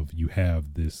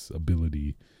have this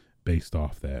ability based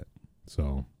off that.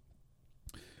 So,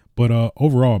 but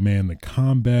overall, man, the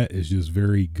combat is just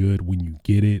very good when you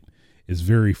get it. It's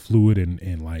very fluid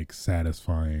and like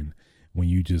satisfying when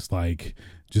you just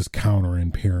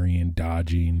countering, parrying,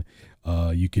 dodging.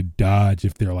 You could dodge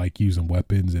if they're like using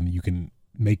weapons, and you can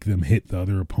make them hit the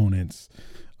other opponents.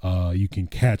 You can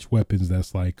catch weapons.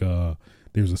 That's like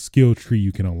there's a skill tree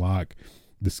you can unlock.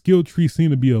 The skill tree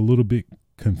seemed to be a little bit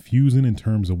confusing in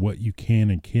terms of what you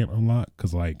can and can't unlock,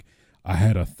 because like I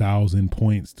had 1,000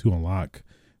 points to unlock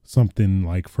something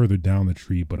like further down the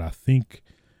tree, but I think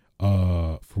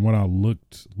from what I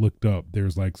looked up,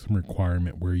 there's like some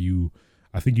requirement where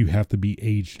I think you have to be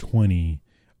age 20,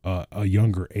 a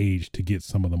younger age, to get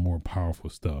some of the more powerful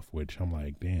stuff, which I'm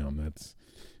like, damn, that's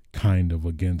kind of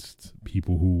against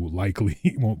people who likely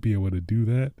won't be able to do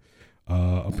that.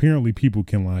 Apparently people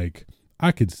can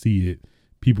I could see it.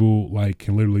 People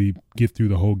can literally get through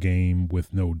the whole game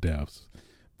with no deaths.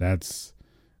 It's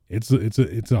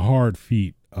a hard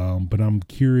feat. But I'm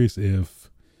curious if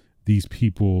these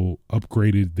people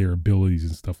upgraded their abilities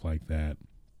and stuff like that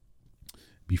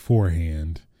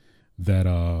beforehand, that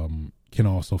can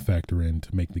also factor in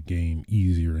to make the game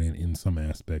easier in some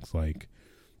aspects. Like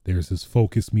there's this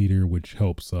focus meter which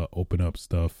helps open up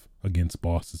stuff against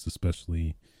bosses,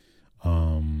 especially.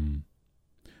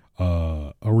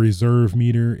 A reserve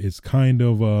meter is kind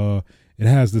of it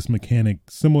has this mechanic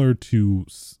similar to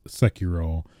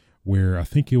Sekiro, where I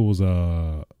think it was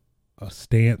a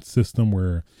stance system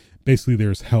where basically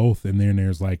there's health, and then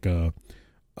there's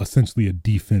essentially a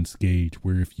defense gauge,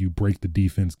 where if you break the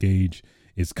defense gauge,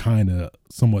 it's kind of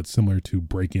somewhat similar to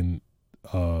breaking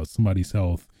somebody's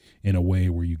health in a way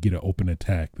where you get an open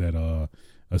attack that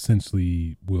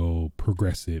essentially will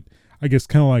progress it. I guess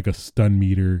kind of like a stun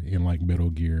meter in like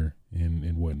Metal Gear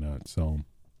and whatnot. So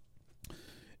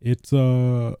it's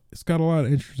got a lot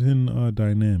of interesting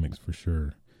dynamics for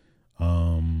sure.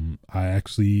 I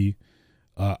actually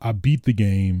I beat the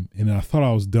game and I thought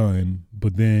I was done,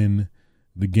 but then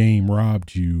the game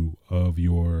robbed you of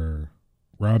your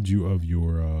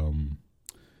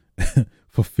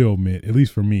fulfillment. At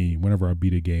least for me, whenever I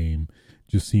beat a game,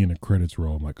 just seeing the credits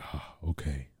roll, I'm like,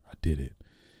 okay, I did it.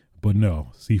 But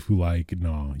no, Sifu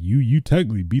no, you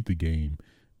technically beat the game,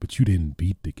 but you didn't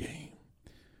beat the game.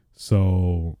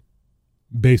 So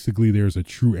basically there's a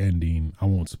true ending. I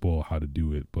won't spoil how to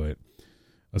do it, but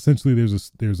essentially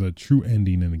there's a true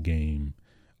ending in the game,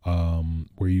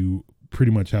 where you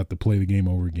pretty much have to play the game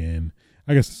over again.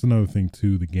 I guess that's another thing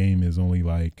too. The game is only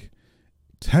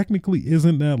technically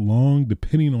isn't that long,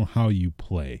 depending on how you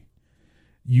play.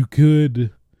 You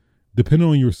could, depending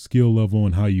on your skill level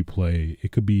and how you play,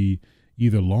 it could be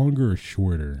either longer or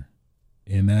shorter.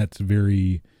 And that's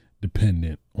very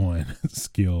dependent on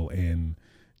skill and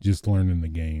just learning the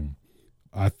game.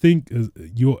 I think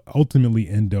you'll ultimately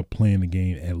end up playing the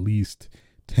game at least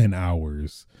 10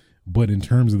 hours. But in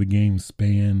terms of the game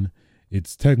span,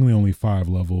 it's technically only 5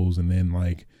 levels. And then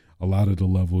a lot of the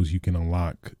levels you can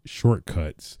unlock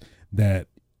shortcuts that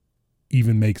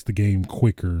even makes the game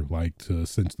quicker, to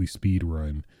essentially speed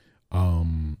run.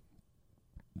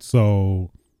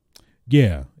 So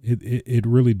yeah, it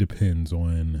really depends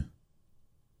on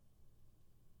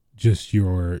just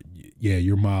your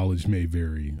mileage may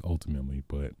vary ultimately,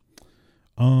 but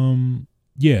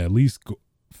at least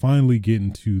finally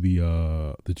getting to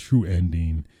the true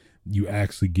ending, you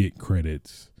actually get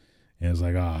credits, and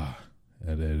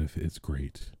it's it's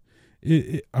great.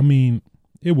 I mean,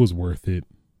 it was worth it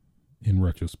in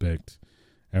retrospect.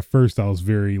 At first I was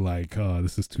very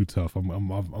this is too tough.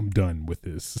 I'm done with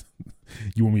this.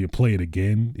 You want me to play it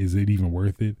again? Is it even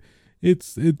worth it?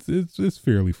 It's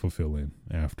fairly fulfilling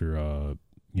after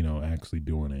actually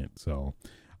doing it. So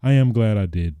I am glad I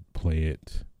did play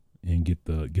it and get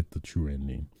the true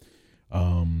ending.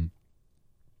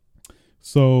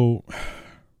 So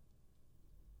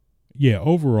yeah,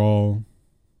 overall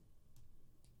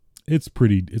it's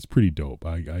pretty dope.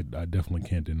 I definitely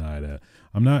can't deny that.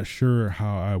 I'm not sure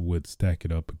how I would stack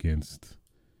it up against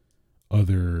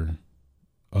other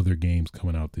games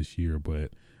coming out this year,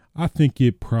 but I think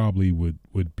it probably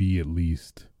would be at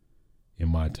least in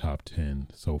my top 10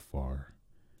 so far.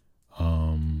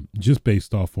 Just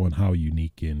based off on how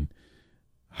unique and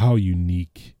how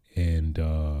unique and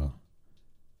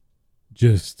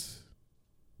just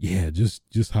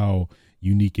just how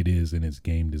unique it is in its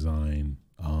game design.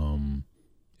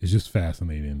 It's just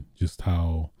fascinating just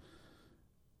how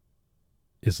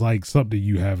it's like something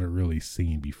you haven't really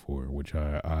seen before, which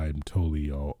I'm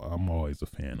always a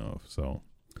fan of. So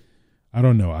I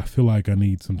don't know. I feel like I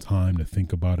need some time to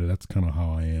think about it. That's kind of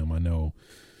how I am. I know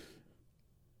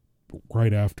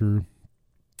right after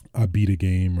I beat a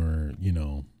game, or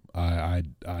I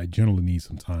generally need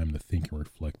some time to think and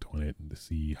reflect on it and to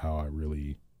see how I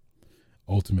really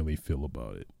ultimately feel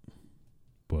about it.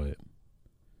 But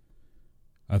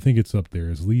I think it's up there.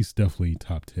 It's at least definitely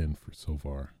top 10 for so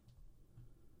far.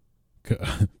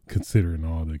 Considering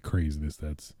all the craziness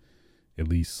that's at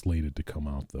least slated to come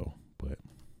out, though. But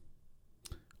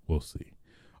we'll see.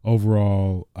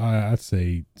 Overall, I'd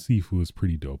say Sifu is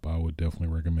pretty dope. I would definitely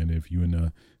recommend it if you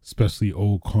into especially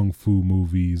old kung fu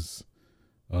movies.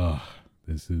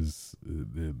 This hits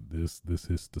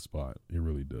the spot. It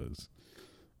really does.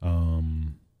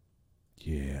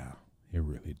 Yeah, it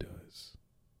really does.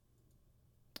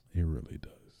 It really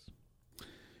does.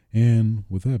 And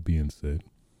with that being said,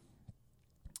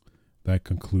 that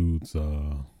concludes.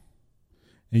 And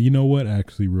you know what?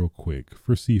 Actually, real quick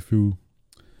for Sifu,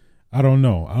 I don't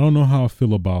know. I don't know how I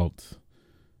feel about.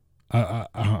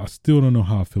 I still don't know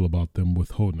how I feel about them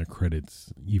withholding the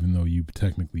credits, even though you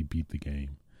technically beat the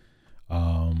game.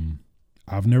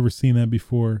 I've never seen that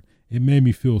before. It made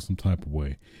me feel some type of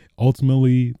way.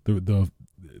 Ultimately, the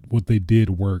what they did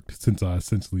worked, since I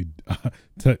essentially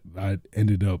I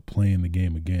ended up playing the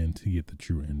game again to get the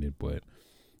true ending. But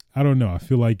I don't know. I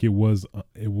feel like it was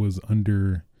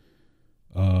under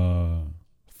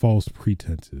false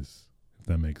pretenses, if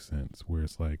that makes sense. Where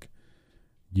it's like,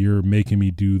 you're making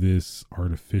me do this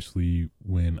artificially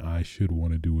when I should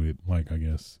want to do it, like, I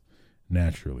guess,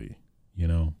 naturally,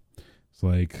 It's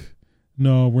like,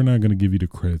 no, we're not going to give you the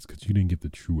credits because you didn't get the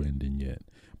true ending yet.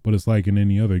 But it's like in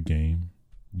any other game,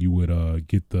 you would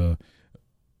get the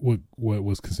what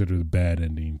was considered a bad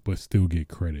ending, but still get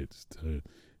credits to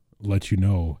let you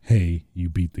know, hey, you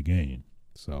beat the game.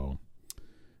 So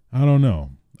I don't know.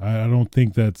 I don't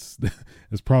think this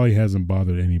probably hasn't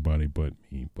bothered anybody but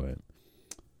me, but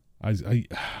I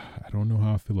don't know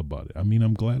how I feel about it. I mean,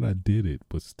 I'm glad I did it,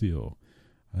 but still,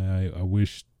 I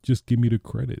wish just give me the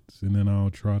credits, and then I'll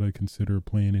try to consider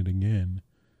playing it again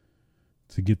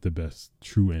to get the best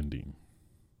true ending.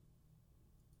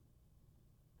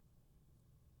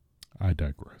 I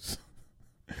digress.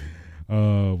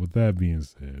 With that being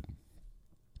said,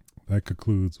 that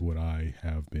concludes what I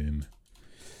have been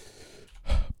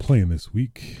playing this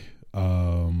week.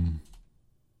 Getting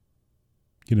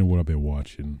what I've been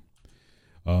watching.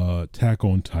 Attack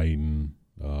on Titan.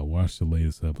 Watched the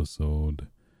latest episode.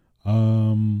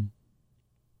 I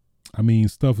mean,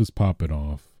 stuff is popping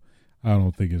off. I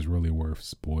don't think it's really worth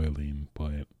spoiling,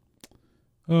 but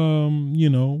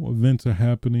events are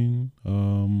happening.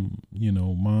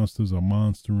 Monsters are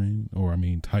monstering, or I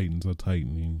mean, Titans are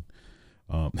tightening.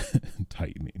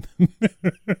 Tightening.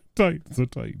 Titans are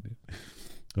tightening.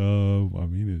 I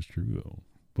mean, it's true though.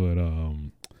 But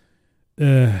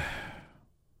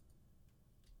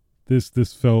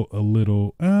this felt a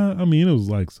little. I mean, it was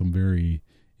like some very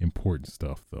important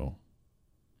stuff though.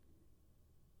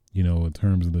 In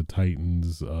terms of the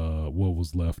Titans, what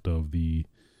was left of the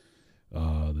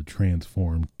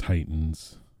transformed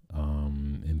Titans,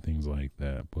 and things like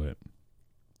that. But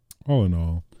all in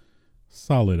all,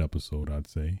 solid episode, I'd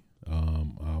say.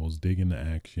 I was digging the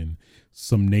action.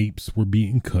 Some napes were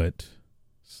being cut,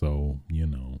 so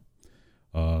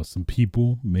some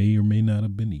people may or may not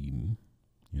have been eaten.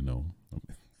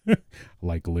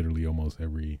 Like literally almost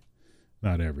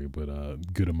not every, but a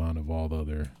good amount of all the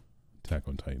other Attack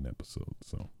on Titan episodes.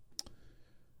 So,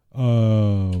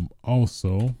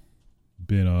 also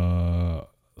been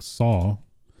saw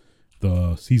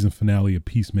the season finale of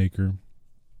Peacemaker.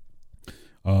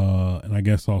 And I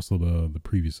guess also the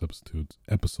previous episode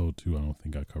 2. I don't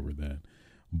think I covered that,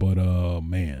 but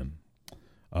man,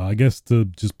 I guess to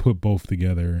just put both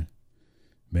together,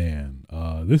 man,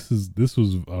 this was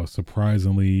a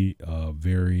surprisingly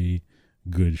very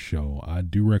good show. I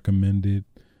do recommend it.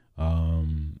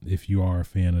 If you are a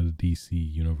fan of the DC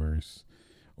universe,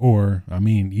 or I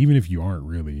mean, even if you aren't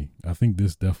really, I think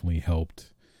this definitely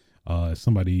helped.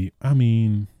 Somebody, I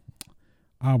mean,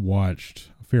 I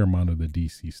watched a fair amount of the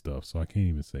DC stuff, so I can't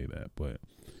even say that, but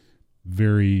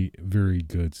very, very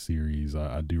good series.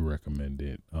 I do recommend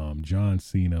it. John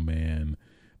Cena, man,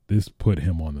 this put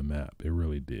him on the map. It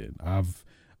really did. I'm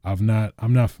not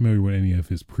familiar with any of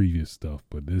his previous stuff,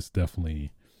 but this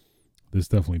definitely this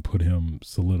definitely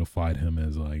solidified him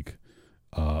as like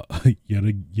yet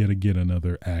again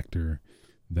another actor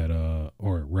that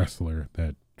or wrestler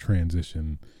that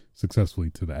transitioned successfully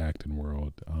to the acting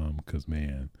world. Because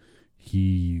man,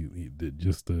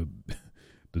 just the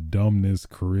dumbness,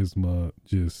 charisma,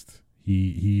 just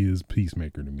he is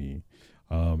Peacemaker to me.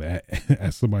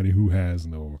 As somebody who has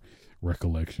no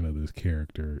recollection of this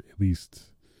character, at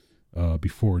least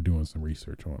before doing some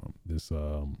research on him, this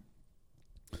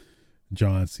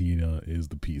John Cena is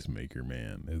the Peacemaker,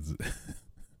 man.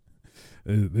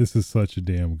 This is such a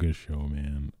damn good show,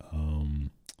 man.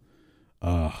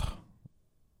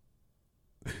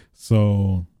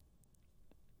 So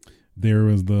there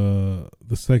was the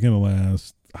second to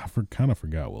last. Kind of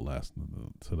forgot what last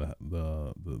to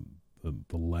the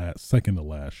last second to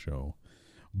last show,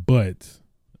 but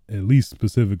at least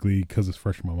specifically because it's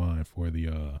fresh in my mind for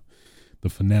the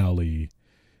finale.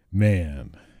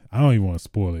 Man, I don't even want to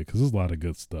spoil it because there's a lot of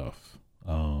good stuff.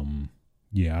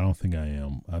 Yeah, I don't think I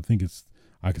am. I think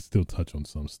I could still touch on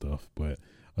some stuff, but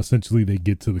essentially they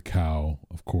get to the cow,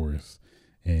 of course,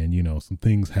 and some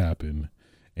things happen,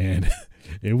 and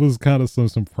it was kind of some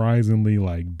surprisingly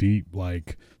like deep,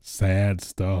 like sad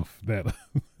stuff that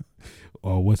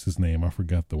oh, what's his name? I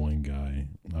forgot the one guy.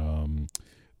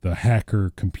 The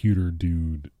hacker computer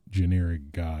dude,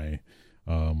 generic guy,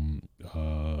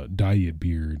 Diet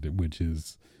Beard, which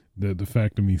is the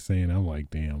fact of me saying, I'm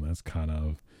like, damn, that's kind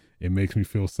of, it makes me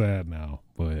feel sad now,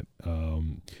 but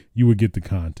you would get the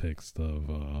context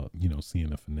of seeing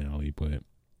the finale. But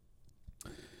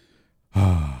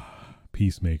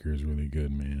Peacemaker is really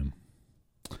good, man.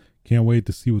 Can't wait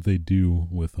to see what they do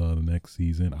with the next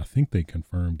season. I think they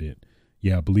confirmed it.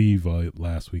 Yeah, I believe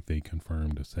last week they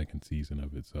confirmed the second season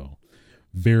of it. So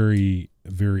very,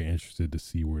 very interested to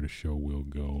see where the show will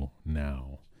go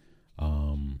now,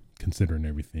 considering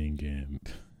everything. And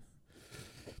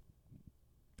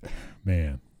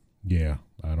man, yeah,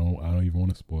 I don't even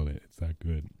want to spoil it. It's that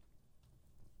good.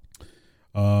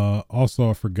 Also,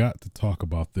 I forgot to talk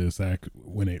about this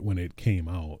when it came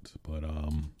out, but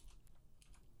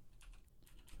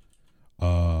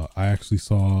I actually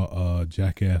saw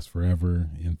Jackass Forever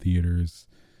in theaters.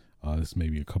 This may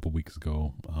be a couple weeks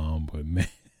ago. But man,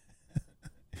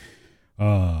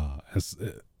 as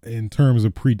in terms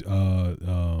of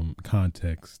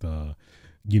context,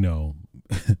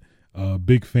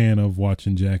 big fan of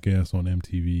watching Jackass on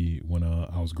MTV when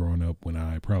I was growing up, when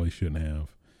I probably shouldn't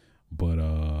have, but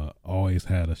always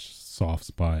had a soft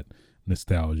spot,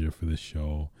 nostalgia for this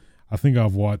show. I think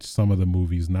I've watched some of the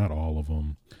movies, not all of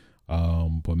them.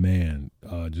 But man,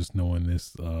 just knowing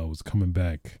this was coming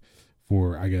back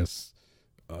for, I guess,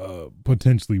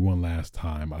 potentially one last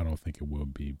time. I don't think it will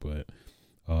be, but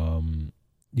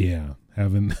yeah,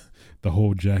 having the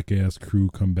whole Jackass crew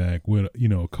come back with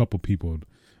a couple people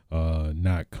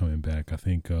not coming back. I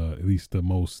think at least the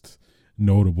most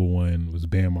notable one was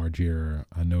Bam Margera.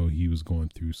 I know he was going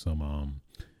through some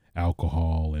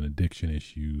alcohol and addiction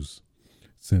issues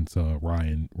since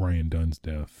Ryan Dunn's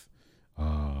death.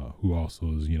 Who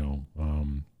also is,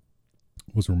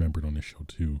 was remembered on the show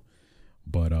too.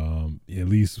 But at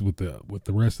least with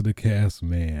the rest of the cast,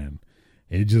 man,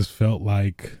 it just felt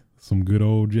like some good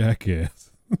old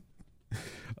Jackass.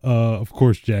 Of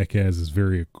course, Jackass is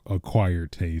very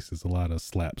acquired taste. It's a lot of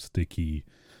slapsticky,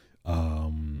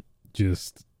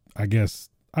 just I guess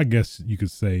you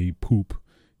could say poop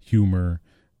humor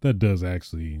that does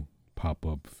actually pop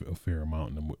up a fair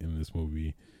amount in this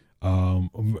movie.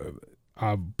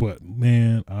 But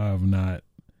man, I've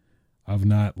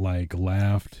not like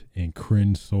laughed and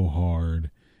cringed so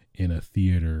hard in a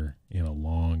theater in a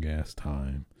long ass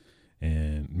time.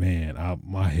 And man,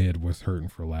 my head was hurting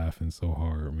for laughing so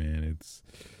hard, man. It's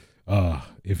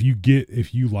if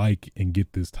you like and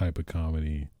get this type of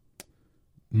comedy,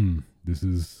 this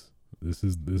is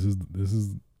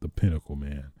the pinnacle,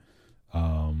 man.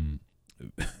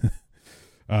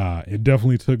 It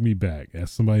definitely took me back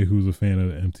as somebody who's a fan of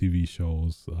the MTV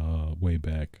shows way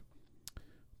back.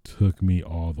 Took me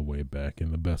all the way back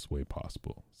in the best way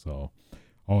possible. So,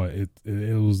 it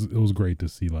was great to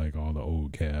see like all the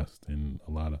old cast and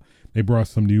they brought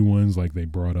some new ones, like they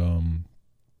brought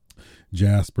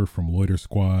Jasper from Loiter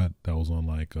Squad that was on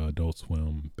like Adult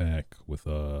Swim back with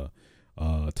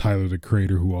Tyler the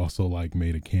Creator, who also like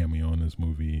made a cameo in this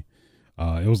movie.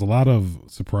 It was a lot of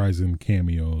surprising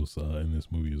cameos in this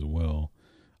movie as well.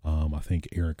 I think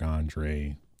Eric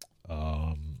Andre,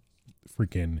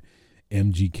 freaking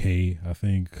MGK, I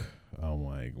think. I'm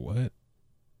like, what?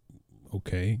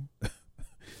 Okay.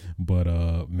 But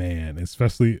man,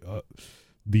 especially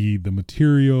the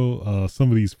material,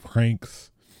 some of these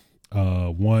pranks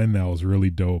One that was really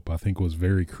dope, I think was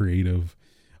very creative.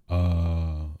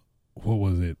 What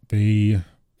was it?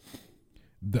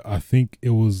 I think it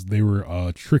was, they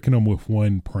were tricking them with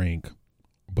one prank,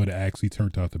 but it actually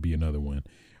turned out to be another one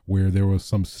where there was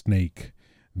some snake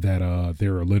that they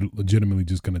were legitimately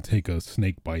just gonna take a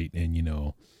snake bite and, you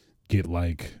know, get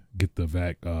the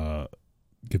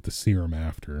serum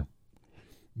after.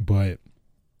 But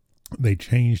they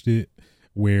changed it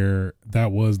where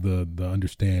that was the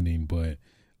understanding, but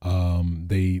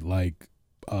they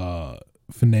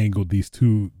finagled these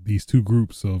two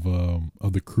groups of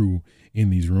the crew in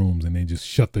these rooms, and they just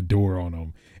shut the door on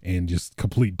them and just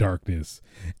complete darkness,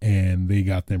 and they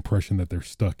got the impression that they're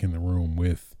stuck in the room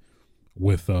with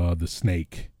the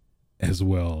snake as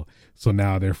well. So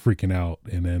now they're freaking out,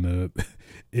 and then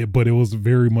but it was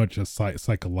very much a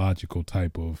psychological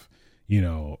type of, you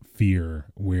know, fear,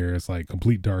 where it's like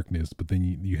complete darkness, but then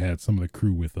you had some of the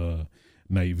crew with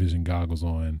night vision goggles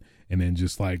on, and then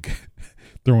just like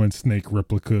throwing snake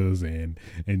replicas and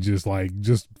just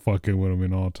fucking with them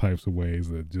in all types of ways.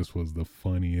 That just was the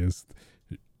funniest,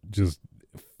 just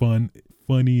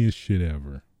funniest shit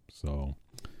ever. So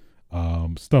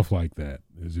stuff like that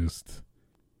is just,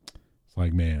 it's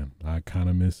like, man, I kind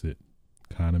of miss it,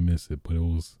 but it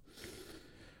was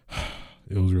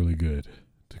really good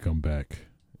to come back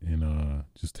and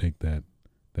just take that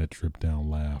trip down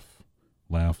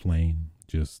laugh lane.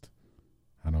 Just,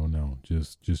 I don't know,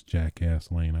 just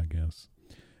jackass lane, I guess.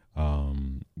 A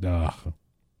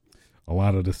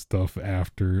lot of the stuff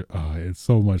after, it's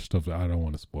so much stuff that I don't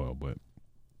want to spoil, but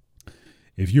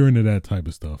if you're into that type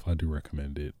of stuff, I do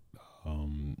recommend it.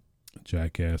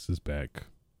 Jackass is back.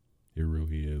 It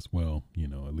really is. Well, you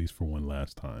know, at least for one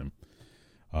last time.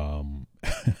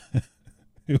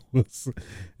 It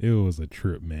was a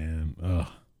trip, man.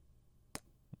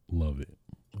 Love it.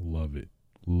 Loved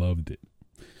it.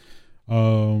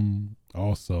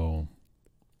 Also,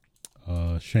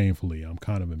 shamefully, I'm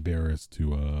kind of embarrassed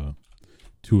to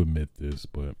admit this,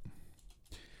 but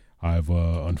I've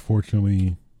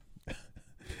unfortunately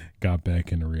got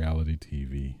back into reality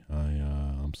TV.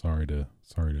 I'm sorry to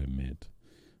admit,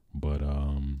 but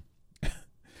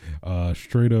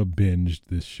straight up binged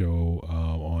this show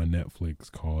on Netflix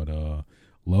called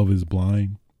Love is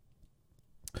Blind.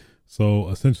 So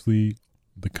essentially,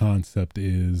 the concept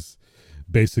is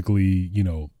basically, you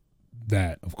know,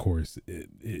 that of course it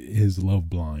is Love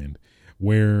Blind,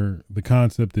 where the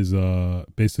concept is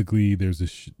basically there's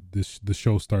the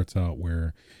show starts out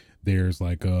where there's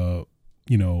like a,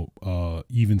 you know,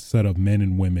 even set of men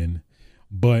and women,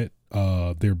 but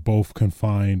they're both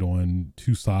confined on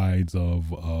two sides of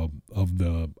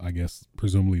the, I guess,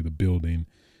 presumably the building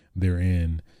they're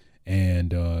in,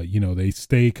 and you know, they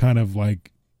stay kind of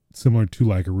like similar to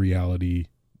like a reality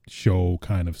show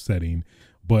kind of setting,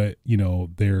 but you know,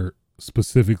 they're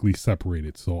specifically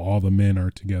separated, so all the men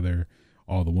are together,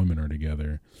 all the women are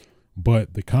together,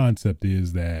 but the concept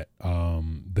is that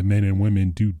the men and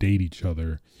women do date each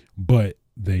other, but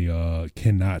they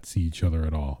cannot see each other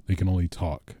at all. They can only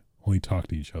talk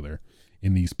to each other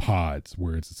in these pods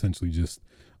where it's essentially just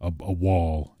a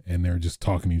wall, and they're just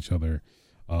talking to each other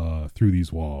through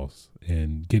these walls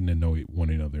and getting to know one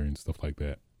another and stuff like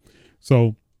that.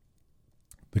 So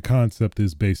the concept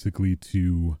is basically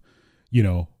to, you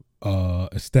know,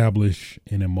 establish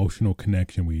an emotional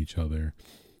connection with each other.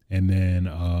 And then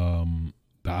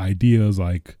the idea is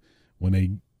like when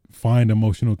they find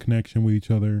emotional connection with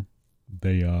each other,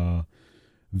 they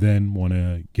then want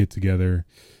to get together,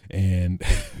 and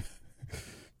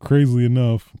crazily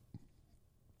enough,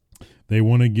 they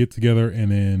want to get together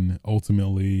and then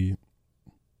ultimately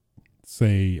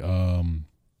say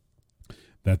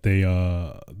that they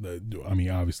I mean,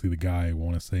 obviously the guy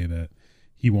want to say that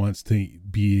he wants to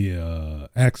be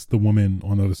ask the woman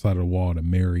on the other side of the wall to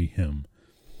marry him,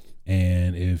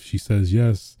 and if she says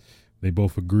yes, they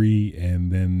both agree,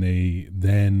 and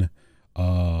then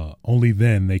only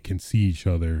then they can see each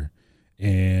other,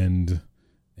 and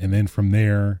then from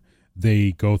there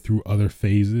they go through other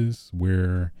phases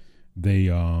where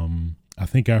they I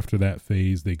think after that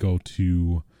phase they go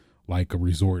to like a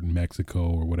resort in Mexico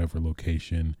or whatever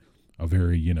location, a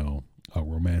very, you know, a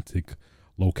romantic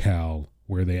locale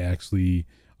where they actually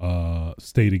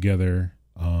stay together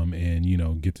and, you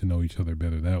know, get to know each other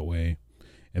better that way.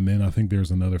 And then I think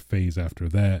there's another phase after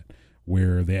that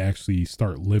where they actually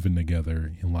start living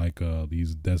together in like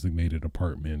these designated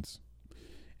apartments.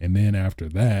 And then after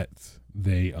that,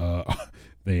 they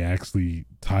actually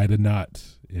tie the knot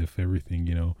if everything,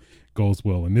 you know, goes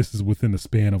well. And this is within the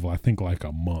span of, I think, like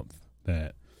a month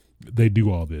that they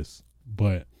do all this.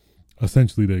 But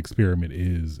essentially the experiment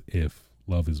is if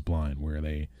Love is Blind, where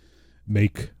they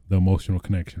make the emotional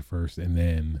connection first, and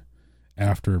then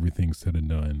after everything's said and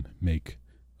done, make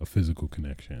a physical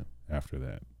connection after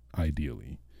that,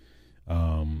 ideally.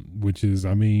 Which is,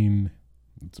 I mean,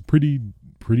 it's a pretty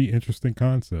interesting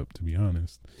concept, to be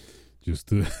honest, just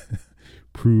to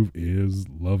prove if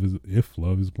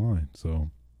love is blind. So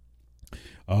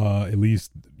at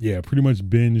least, yeah, pretty much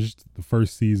binged the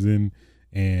first season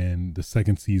and the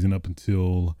second season up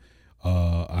until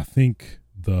I think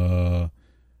I'm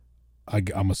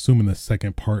assuming the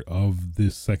second part of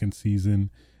this second season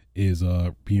is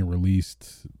being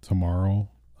released tomorrow.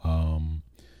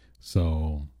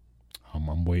 So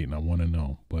I'm waiting. I want to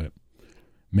know, but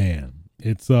man,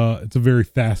 it's a very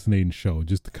fascinating show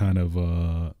just to kind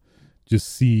of just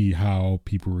see how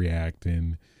people react,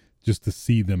 and just to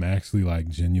see them actually like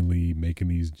genuinely making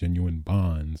these genuine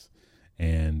bonds,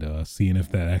 and seeing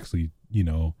if that actually, you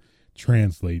know,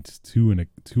 translates to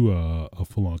a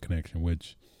full-on connection,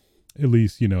 which at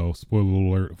least, you know, spoiler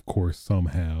alert, of course some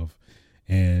have.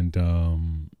 And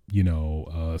you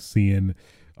know, seeing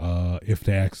if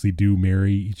they actually do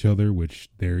marry each other, which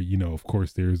they're, you know, of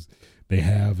course they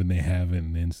have and they haven't,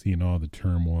 and then seeing all the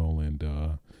turmoil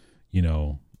and you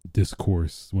know,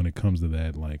 discourse when it comes to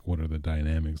that, like what are the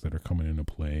dynamics that are coming into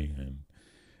play. And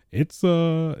it's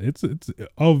of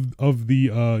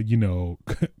the you know,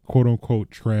 quote unquote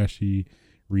trashy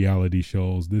reality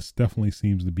shows, this definitely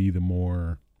seems to be the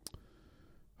more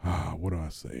what do I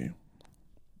say,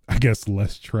 I guess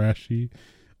less trashy.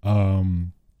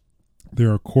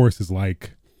 There of course is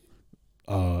like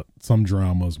some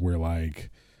dramas where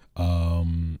like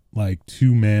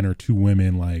two men or two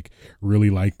women like really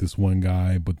like this one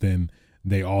guy, but then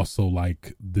they also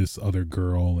like this other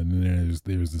girl, and then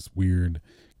there's this weird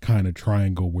kind of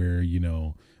triangle where, you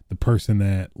know, the person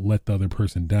that let the other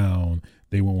person down,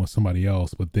 they went with somebody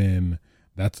else, but then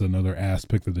that's another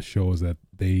aspect of the show, is that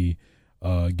they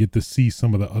get to see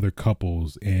some of the other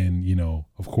couples, and, you know,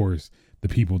 of course the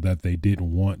people that they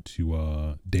didn't want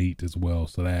to date as well.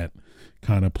 So that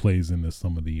kind of plays into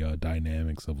some of the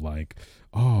dynamics of like,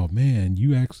 oh man,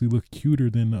 you actually look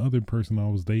cuter than the other person I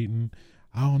was dating.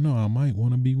 I don't know, I might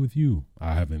want to be with you.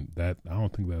 I don't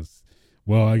think that's,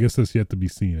 well, I guess that's yet to be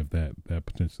seen if that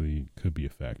potentially could be a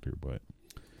factor. But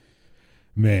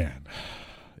man,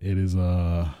 it is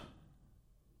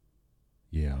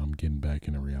yeah, I'm getting back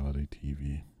into reality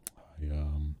TV.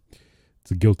 It's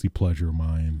a guilty pleasure of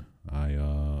mine.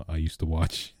 I used to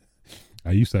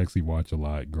actually watch a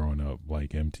lot growing up, like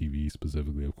MTV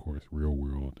specifically, of course, Real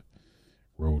World,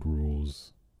 Road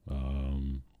Rules,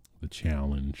 The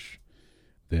Challenge,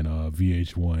 then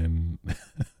VH1,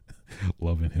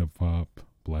 Love and Hip Hop,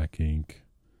 Black Ink,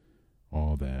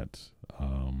 all that,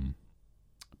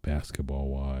 Basketball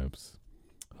Wives.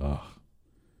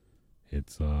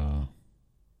 It's not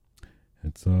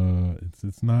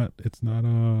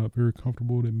very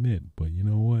comfortable to admit, but you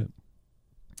know what?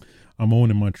 I'm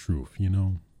owning my truth, you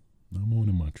know? I'm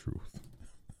owning my truth.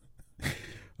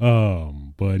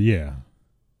 But yeah,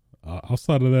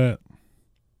 outside of that,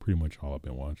 pretty much all I've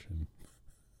been watching.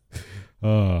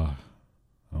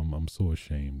 I'm so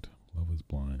ashamed. Love is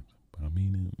Blind. But I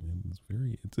mean,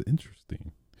 it's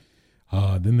interesting.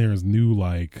 Then there's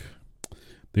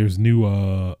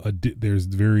there's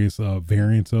various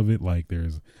variants of it. Like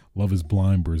there's Love is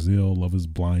Blind Brazil, Love is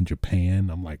Blind Japan.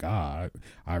 I'm like, I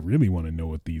really want to know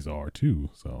what these are too.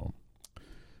 So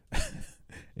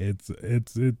it's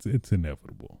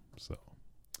inevitable. So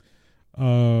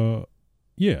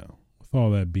yeah, with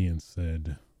all that being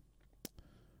said,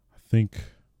 I think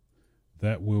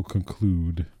that will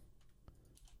conclude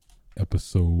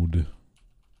episode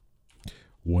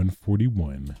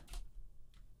 141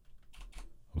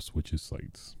 of Switches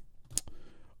Sites.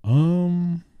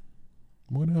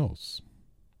 What else?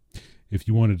 If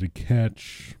you wanted to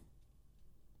catch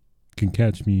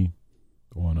me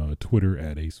on Twitter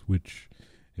at @aswitch.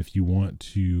 If you want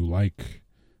to like,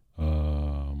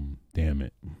 damn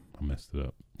it, I messed it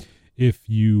up. If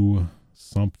you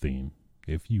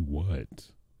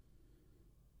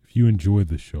enjoyed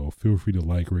the show, feel free to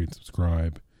like, rate, and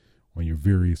subscribe on your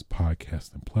various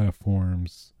podcasting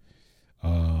platforms.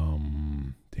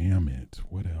 Damn it,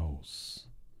 what else?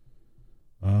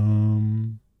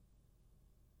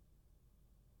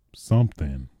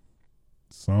 Something.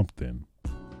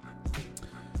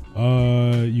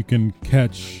 You can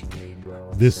catch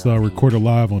this recorded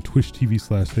live on Twitch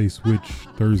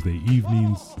TV/aswitch Thursday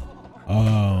evenings.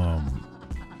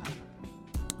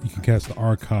 You can catch the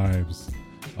archives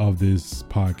of this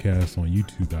podcast on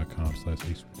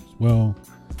youtube.com/aswitch as well.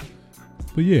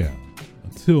 But yeah,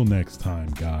 until next time,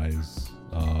 guys,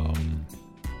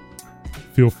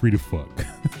 feel free to fuck.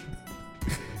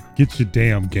 Get your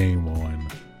damn game on.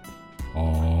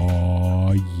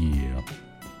 Oh yeah.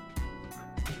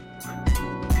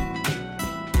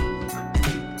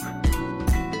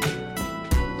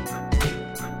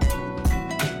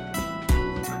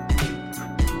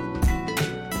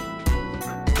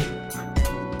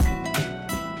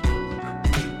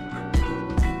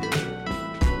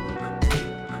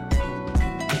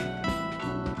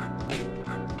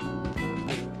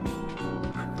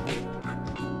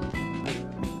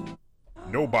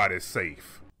 Nobody's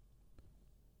safe.